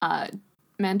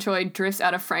Manchoy drifts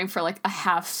out of frame for like a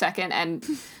half second, and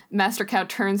Master Cow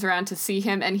turns around to see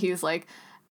him, and he's like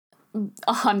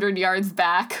 100 yards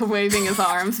back, waving his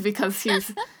arms because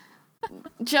he's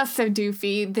just so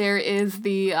doofy. There is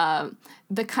the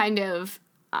kind of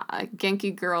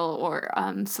Genki girl or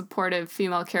supportive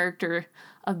female character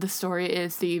of the story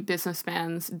is the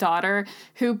businessman's daughter,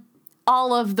 who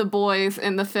all of the boys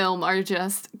in the film are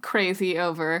just crazy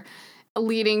over,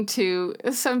 leading to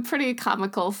some pretty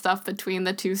comical stuff between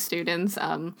the 2 students.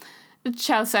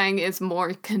 Chao Sang is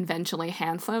more conventionally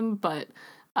handsome, but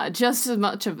just as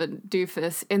much of a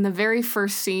doofus. In the very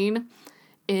first scene,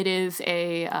 it is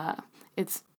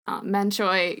it's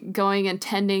Manchoy going and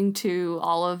tending to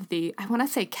all of the, I want to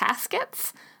say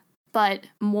caskets, but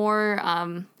more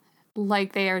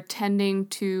like they are tending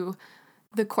to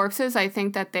the corpses. I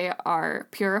think that they are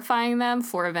purifying them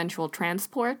for eventual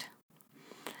transport.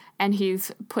 And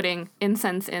he's putting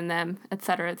incense in them,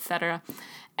 etc., etc.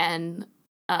 And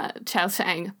Chao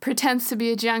Sang pretends to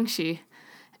be a Jiangxi.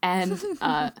 And he's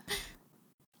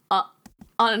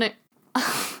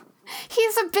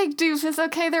a big doofus,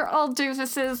 okay? They're all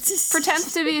doofuses.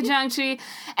 Pretends to be a Jiangxi.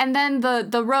 And then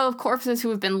the row of corpses who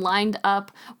have been lined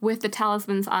up with the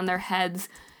talismans on their heads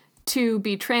to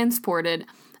be transported,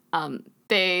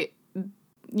 they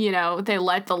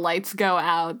let the lights go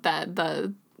out,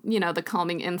 the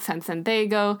calming incense, and they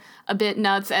go a bit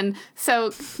nuts. And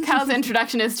so Cow's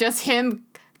introduction is just him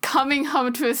coming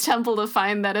home to his temple to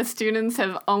find that his students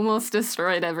have almost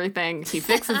destroyed everything. He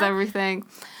fixes everything.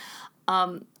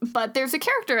 But there's a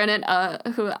character in it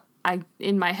who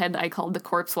in my head I called the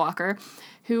Corpse Walker,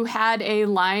 who had a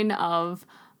line of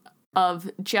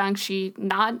Jiangxi,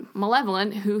 not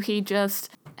malevolent, who he just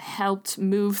helped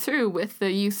move through with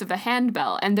the use of a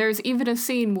handbell. And there's even a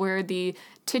scene where the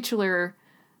titular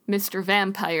Mr.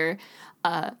 Vampire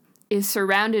is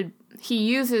surrounded. He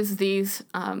uses these,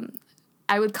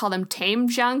 I would call them tame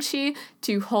Jiangxi,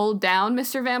 to hold down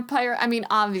Mr. Vampire. I mean,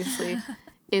 obviously,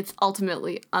 it's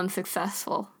ultimately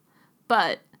unsuccessful,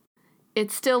 but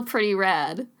it's still pretty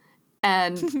rad.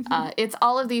 And it's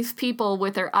all of these people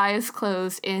with their eyes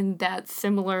closed in that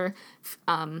similar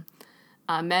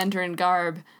Mandarin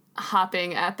garb,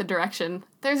 hopping at the direction.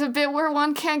 There's a bit where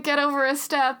one can't get over a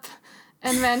step,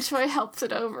 and Manchoi helps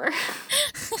it over.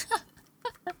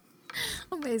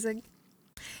 Amazing.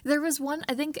 There was one,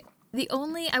 I think,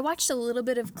 I watched a little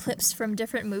bit of clips from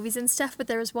different movies and stuff, but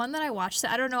there was one that I watched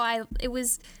that, I don't know, it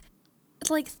was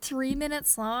like 3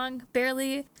 minutes long,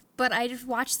 barely, but I just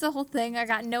watched the whole thing. I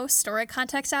got no story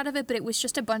context out of it, but it was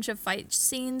just a bunch of fight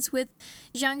scenes with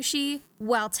Jiangxi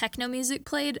while techno music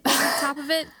played over the top of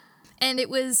it, and it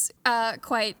was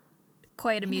quite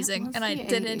amusing, and I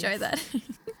did enjoy that.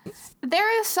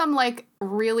 There is some, like,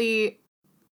 really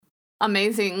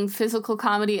amazing physical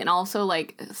comedy and also,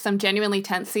 like, some genuinely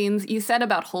tense scenes. You said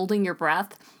about holding your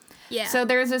breath. Yeah. So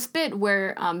there's this bit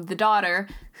where the daughter,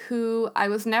 who I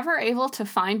was never able to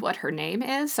find what her name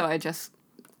is, so I just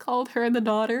called her the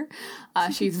daughter.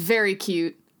 She's very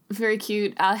cute,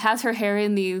 has her hair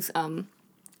in these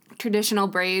traditional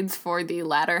braids for the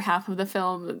latter half of the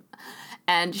film,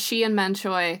 and she and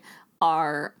Manchoi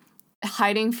are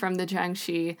hiding from the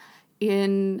Jiangxi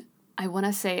in, I want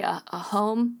to say, a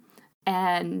home,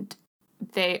 and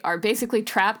they are basically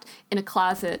trapped in a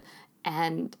closet,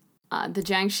 and the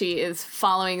Jiangxi is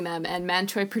following them, and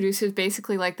Manchoi produces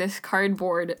basically like this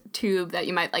cardboard tube that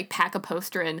you might like pack a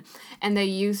poster in, and they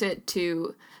use it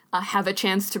to have a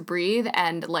chance to breathe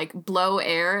and like blow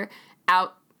air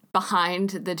out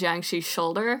behind the Jiangxi's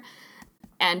shoulder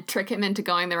and trick him into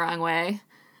going the wrong way.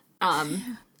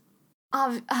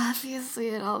 Obviously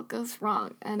it all goes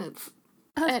wrong, and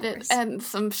and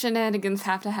some shenanigans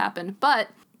have to happen, but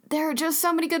there are just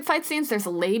so many good fight scenes. There's a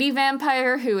lady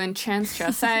vampire who enchants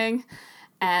Chosang,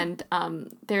 and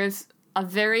there's a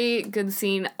very good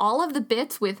scene. All of the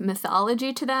bits with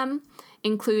mythology to them,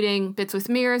 including bits with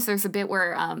mirrors. There's a bit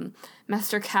where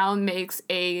Master Cow makes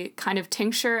a kind of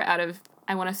tincture out of,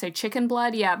 I want to say, chicken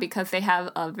blood. Yeah, because they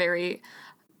have a very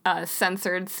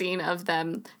censored scene of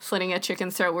them slitting a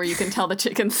chicken's throat where you can tell the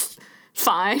chicken's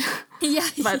fine. Yeah.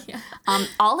 But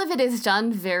all of it is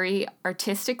done very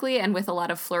artistically and with a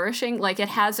lot of flourishing. Like, it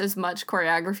has as much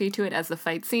choreography to it as the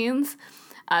fight scenes.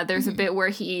 There's a bit where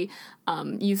he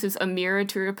uses a mirror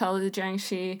to repel the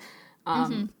Jiangxi.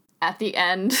 At the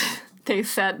end, they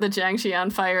set the Jiangxi on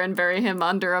fire and bury him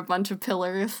under a bunch of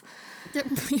pillars.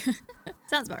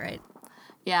 Sounds about right.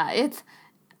 Yeah, it's...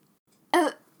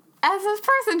 as a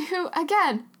person who,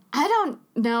 again, I don't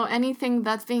know anything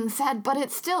that's being said, but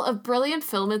it's still a brilliant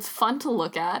film. It's fun to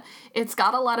look at. It's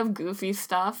got a lot of goofy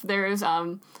stuff. There's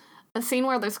a scene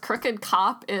where this crooked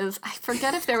cop I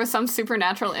forget if there was some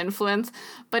supernatural influence,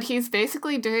 but he's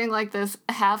basically doing like this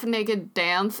half-naked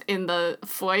dance in the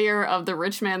foyer of the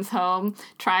rich man's home,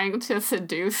 trying to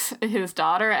seduce his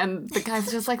daughter, and the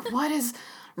guy's just like, what is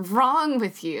wrong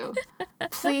with you?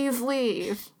 Please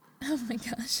leave. Oh my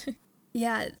gosh.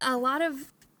 Yeah, a lot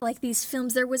of like these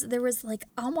films, there was like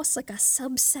almost like a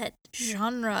subset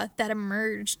genre that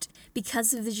emerged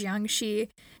because of the Jiangxi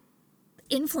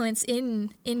influence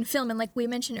in film. And like we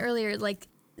mentioned earlier, like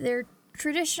they're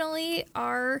traditionally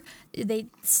they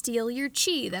steal your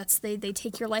chi. They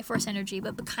take your life force energy,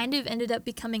 but kind of ended up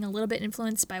becoming a little bit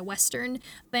influenced by Western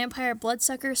vampire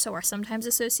bloodsuckers, so are sometimes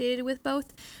associated with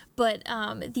both. But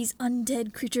these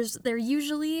undead creatures,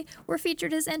 were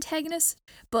featured as antagonists.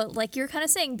 But like you're kind of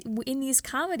saying, in these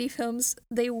comedy films,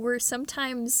 they were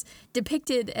sometimes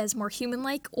depicted as more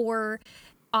human-like or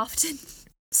often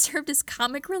served as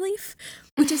comic relief,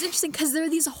 which is interesting because they're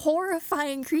these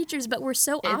horrifying creatures, but were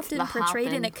so often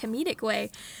portrayed in a comedic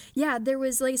way. Yeah, there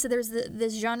was, like I said, there's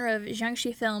this genre of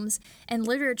Jiangxi films and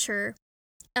literature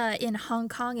in Hong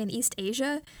Kong and East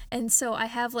Asia, and so I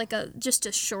have like just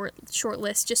a short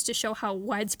list just to show how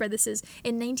widespread this is.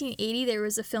 In 1980, there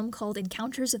was a film called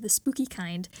Encounters of the Spooky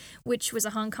Kind, which was a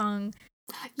Hong Kong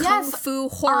kung fu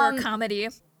horror comedy.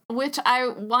 Which I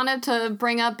wanted to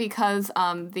bring up because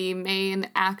the main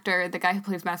actor, the guy who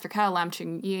plays Master Cow, Lam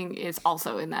Ching Ying, is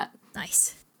also in that.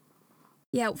 Nice.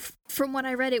 Yeah, from what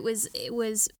I read, it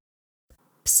was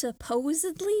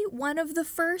supposedly one of the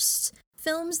first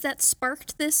films that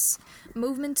sparked this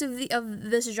movement of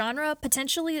this genre.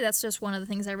 Potentially, that's just one of the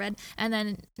things I read. And then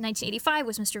 1985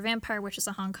 was Mr. Vampire, which is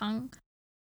a Hong Kong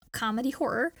comedy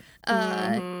horror.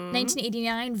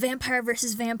 1989, Vampire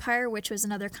vs. Vampire, which was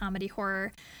another comedy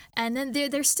horror. And then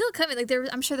they're still coming. Like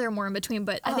I'm sure there are more in between,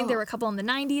 but I think there were a couple in the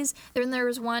 90s. Then there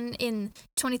was one in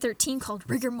 2013 called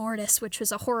Rigor Mortis, which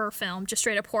was a horror film, just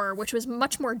straight up horror, which was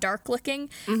much more dark looking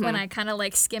when I kind of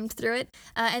like skimmed through it.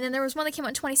 And then there was one that came out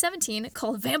in 2017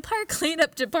 called Vampire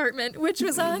Cleanup Department, which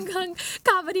was a Hong Kong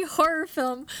comedy horror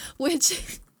film,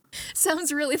 which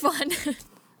sounds really fun.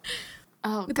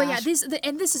 Oh, but yeah, this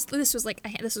was like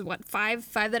this is what five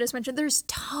that is mentioned. There's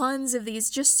tons of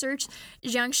these. Just search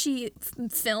Jiangxi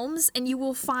films, and you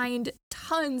will find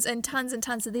tons and tons and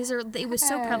tons of these. It was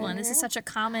so prevalent. This is such a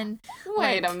common.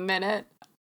 Wait a minute.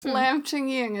 Lam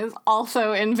Ching-ying is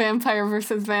also in Vampire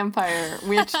vs. Vampire,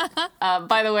 which,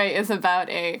 by the way, is about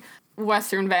a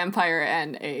Western vampire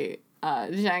and a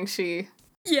Jiangxi.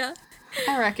 Yeah.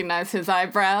 I recognize his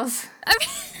eyebrows.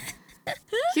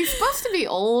 He's supposed to be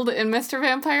old in Mr.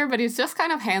 Vampire, but he's just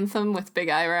kind of handsome with big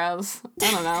eyebrows.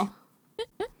 I don't know.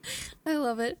 I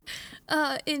love it.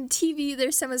 In TV,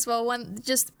 there's some as well. One,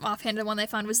 just offhanded one I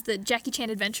found was the Jackie Chan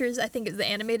Adventures. I think it's the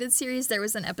animated series. There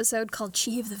was an episode called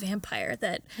Chi of the Vampire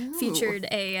that featured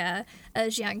a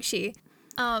Jiangxi.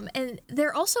 And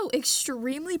they're also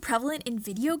extremely prevalent in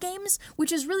video games,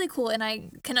 which is really cool, and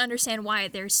I can understand why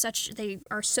they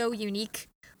are so unique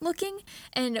looking,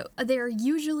 and they're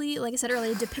usually, like I said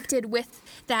earlier, depicted with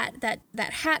that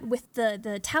hat with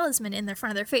the talisman in the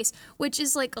front of their face, which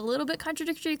is like a little bit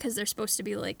contradictory because they're supposed to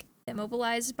be like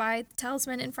immobilized by the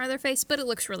talisman in front of their face, but it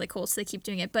looks really cool, so they keep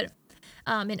doing it. But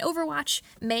in Overwatch,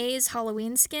 May's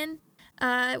Halloween skin,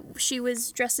 she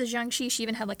was dressed as Jiangxi. She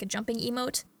even had like a jumping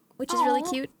emote, which is really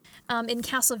cute. In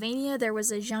Castlevania, there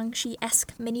was a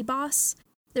Jiangxi-esque mini boss.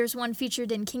 There's one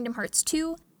featured in Kingdom Hearts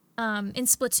 2. In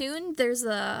Splatoon, there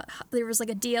was like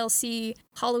a DLC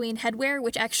Halloween headwear,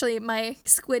 which actually my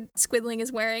squidling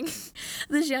is wearing,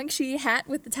 the Jiangxi hat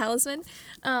with the talisman.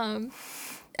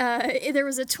 There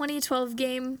was a 2012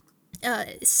 game,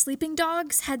 Sleeping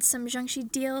Dogs had some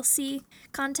Jiangxi DLC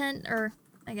content, or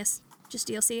I guess just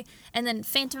DLC, and then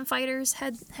Phantom Fighters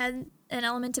had an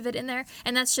element of it in there,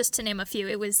 and that's just to name a few.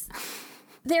 It was.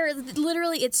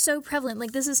 It's so prevalent.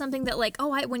 Like, this is something that, like,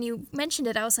 when you mentioned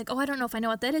it, I was like, I don't know if I know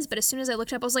what that is, but as soon as I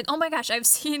looked up, I was like, oh my gosh, I've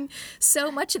seen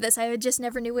so much of this. I just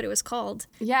never knew what it was called.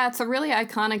 Yeah, it's a really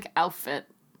iconic outfit.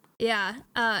 Yeah.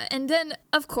 And then,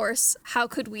 of course, how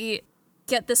could we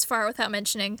get this far without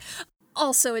mentioning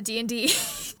also a D&D?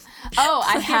 Oh,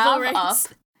 I have up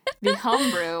the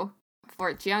homebrew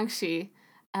for Jiangxi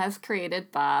as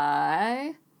created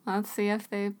by, let's see if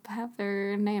they have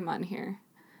their name on here.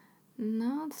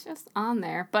 No, it's just on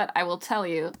there. But I will tell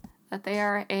you that they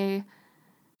are a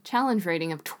challenge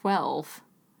rating of 12,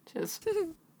 which is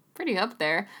pretty up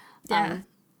there. Yeah.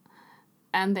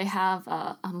 And they have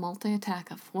a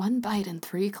multi-attack of 1 bite and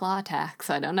 3 claw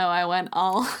attacks. I don't know, I went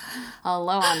all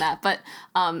low on that. But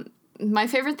my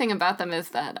favorite thing about them is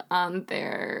that on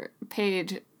their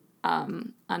page,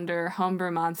 under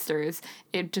Homebrew Monsters,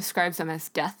 it describes them as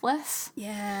deathless.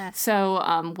 Yeah.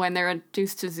 So when they're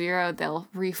reduced to 0, they'll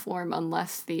reform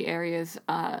unless the area is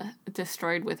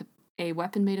destroyed with a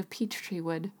weapon made of peach tree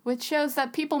wood, which shows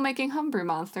that people making Homebrew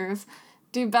Monsters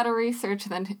do better research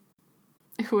than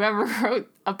whoever wrote,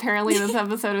 apparently, this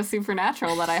episode of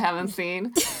Supernatural that I haven't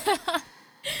seen.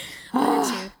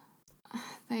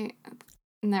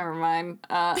 Never mind.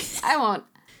 I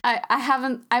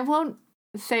won't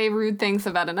say rude things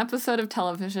about an episode of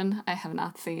television I have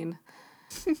not seen.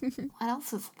 What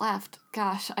else is left?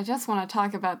 Gosh, I just want to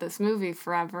talk about this movie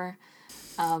forever.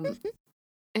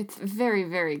 It's very,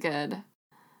 very good.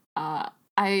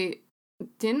 I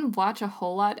didn't watch a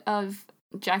whole lot of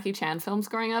Jackie Chan films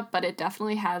growing up, but it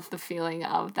definitely has the feeling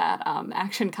of that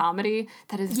action comedy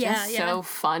that is so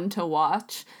fun to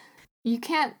watch. You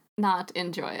can't not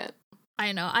enjoy it.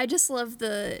 I know. I just love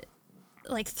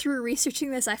through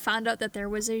researching this, I found out that there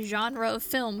was a genre of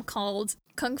film called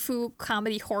Kung Fu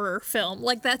comedy horror film.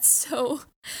 That's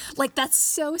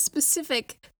so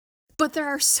specific, but there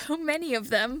are so many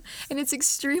of them, and it's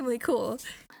extremely cool.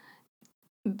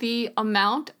 The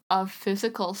amount of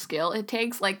physical skill it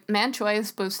takes, Man Choi is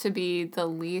supposed to be the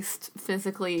least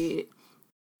physically,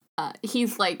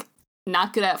 he's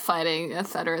not good at fighting,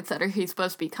 etc., etc. He's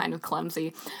supposed to be kind of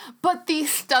clumsy. But the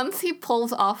stunts he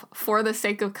pulls off for the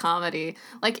sake of comedy,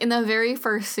 in the very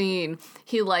first scene,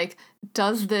 he,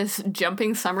 does this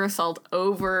jumping somersault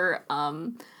over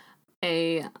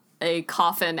a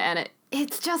coffin, and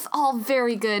it's just all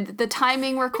very good. The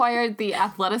timing required, the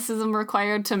athleticism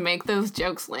required to make those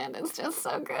jokes land is just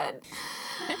so good.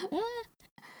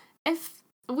 If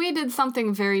we did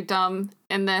something very dumb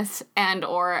in this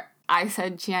or I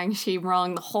said Jiangxi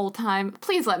wrong the whole time,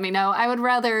 please let me know. I would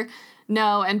rather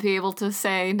know and be able to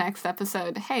say next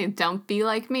episode, hey, don't be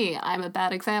like me, I'm a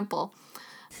bad example,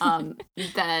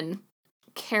 than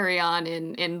carry on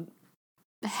in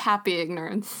happy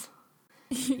ignorance.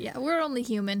 Yeah, we're only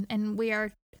human, and we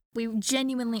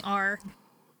genuinely are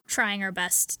trying our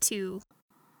best to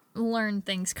learn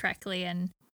things correctly and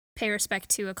pay respect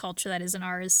to a culture that isn't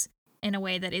ours in a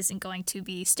way that isn't going to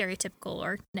be stereotypical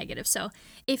or negative. So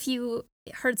if you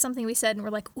heard something we said and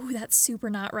were like, ooh, that's super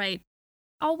not right,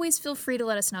 always feel free to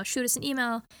let us know. Shoot us an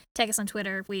email, tag us on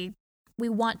Twitter. We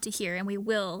want to hear, and we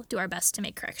will do our best to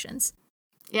make corrections.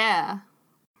 Yeah.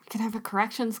 We can have a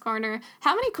corrections corner.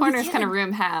 How many corners can a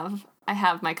room have? I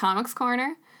have my comics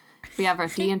corner. We have our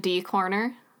D&D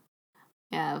corner.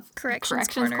 We have corrections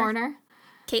corner.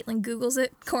 Caitlin Googles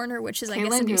it corner, which is, I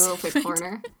guess, Caitlin Googles it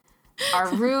corner.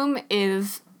 Our room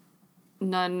is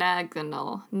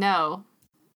nonagonal. No.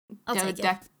 I'll take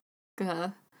it.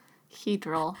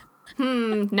 Dodecahedral.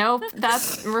 Nope.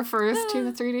 That refers to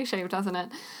the 3D shape, doesn't it?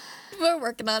 We're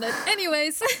working on it.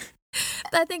 Anyways,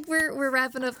 I think we're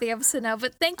wrapping up the episode now,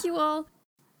 but thank you all.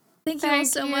 Thank you all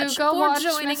so much for watch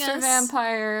joining Mr. us.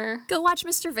 Vampire. Go watch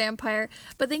Mr. Vampire.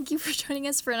 But thank you for joining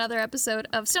us for another episode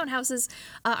of Stonehouses.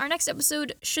 Our next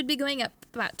episode should be going up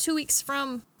about 2 weeks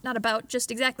from,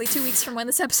 just exactly 2 weeks from when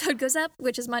this episode goes up,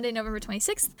 which is Monday, November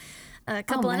 26th. A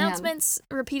couple announcements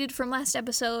repeated from last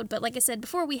episode, but like I said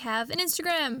before, we have an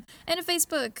Instagram and a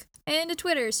Facebook and a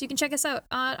Twitter, so you can check us out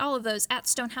on all of those at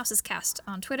Stonehousescast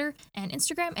on Twitter and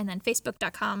Instagram, and then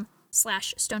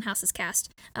facebook.com/Stonehousescast.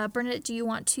 Bernadette, do you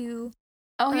want to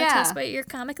tell us about your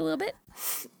comic a little bit?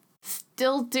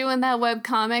 Still doing that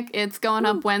webcomic. It's going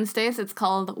up Wednesdays. It's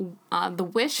called The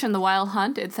Wish and the Wild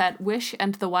Hunt. It's at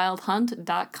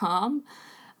wishandthewildhunt.com.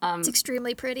 It's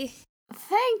extremely pretty.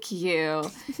 Thank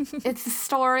you. It's a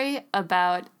story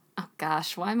about... Oh,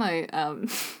 gosh, why am I...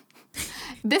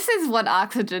 This is what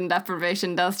oxygen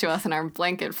deprivation does to us in our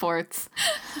blanket forts.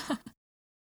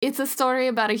 It's a story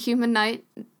about a human knight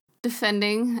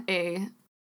defending a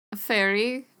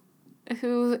fairy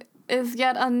who is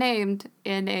yet unnamed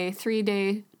in a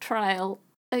 3-day trial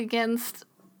against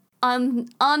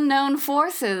unknown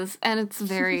forces, and it's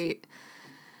very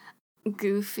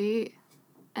goofy,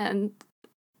 and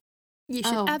you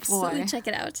should absolutely check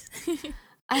it out.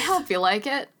 I hope you like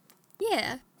it.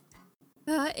 Yeah.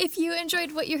 If you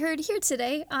enjoyed what you heard here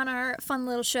today on our fun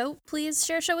little show, please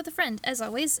share a show with a friend, as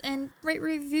always, and rate,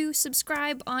 review,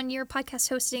 subscribe on your podcast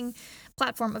hosting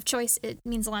platform of choice. It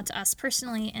means a lot to us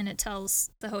personally, and it tells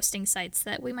the hosting sites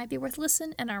that we might be worth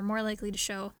listen and are more likely to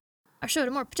show our show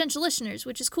to more potential listeners,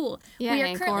 which is cool. Yeah, we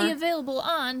are currently available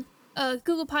on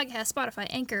Google Podcast, Spotify,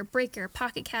 Anchor, Breaker,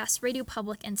 Pocket Cast, Radio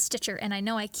Public, and Stitcher. And I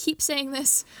know I keep saying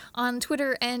this on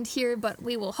Twitter and here, but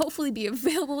we will hopefully be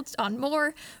available on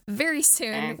more very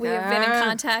soon. Anchor. We have been in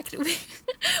contact.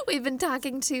 We've been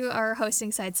talking to our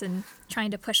hosting sites and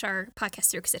trying to push our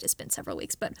podcast through because it has been several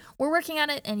weeks. But we're working on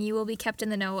it, and you will be kept in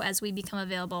the know as we become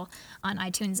available on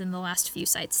iTunes and the last few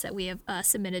sites that we have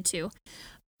submitted to.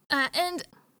 And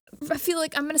I feel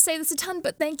like I'm going to say this a ton,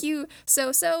 but thank you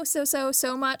so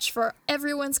much for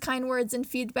everyone's kind words and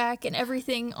feedback and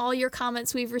everything, all your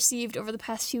comments we've received over the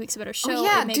past few weeks about our show. Oh,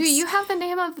 yeah. Do you have the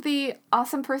name of the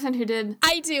awesome person who did?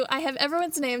 I do. I have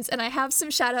everyone's names, and I have some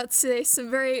shout-outs today,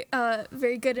 some very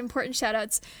good, important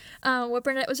shout-outs. What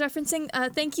Bernadette was referencing,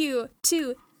 thank you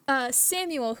to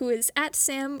Samuel, who is at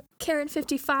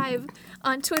SamKaren55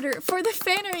 on Twitter, for the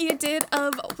fanner you did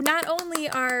of not only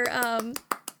our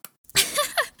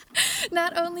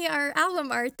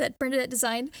album art that Bernadette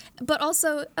designed, but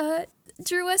also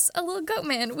drew us a little goat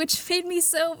man, which made me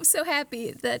so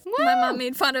happy that my mom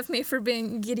made fun of me for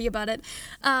being giddy about it.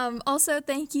 Also,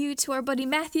 thank you to our buddy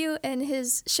Matthew and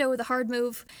his show The Hard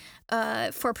Move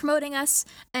for promoting us.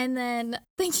 And then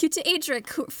thank you to Adric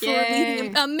for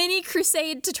leading a mini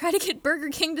crusade to try to get Burger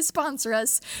King to sponsor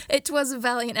us. It was a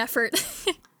valiant effort.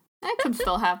 That could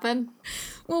still happen.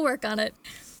 We'll work on it.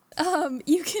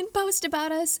 You can post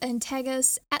about us and tag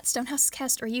us at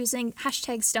Stonehousescast or using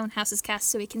hashtag Stonehousescast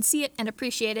so we can see it and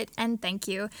appreciate it, and thank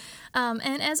you.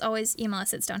 And as always, email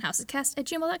us at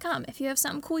stonehousescast@gmail.com if you have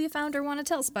something cool you found or want to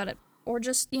tell us about it, or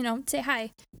just, say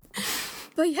hi.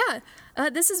 But yeah,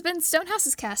 this has been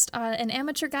Stonehousescast, an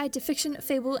amateur guide to fiction,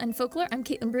 fable, and folklore. I'm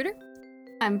Caitlin Bruder.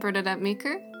 I'm Bernadette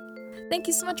Meeker. Thank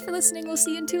you so much for listening. We'll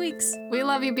see you in 2 weeks. We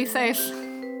love you. Be safe.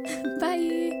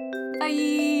 Bye.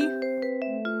 Bye.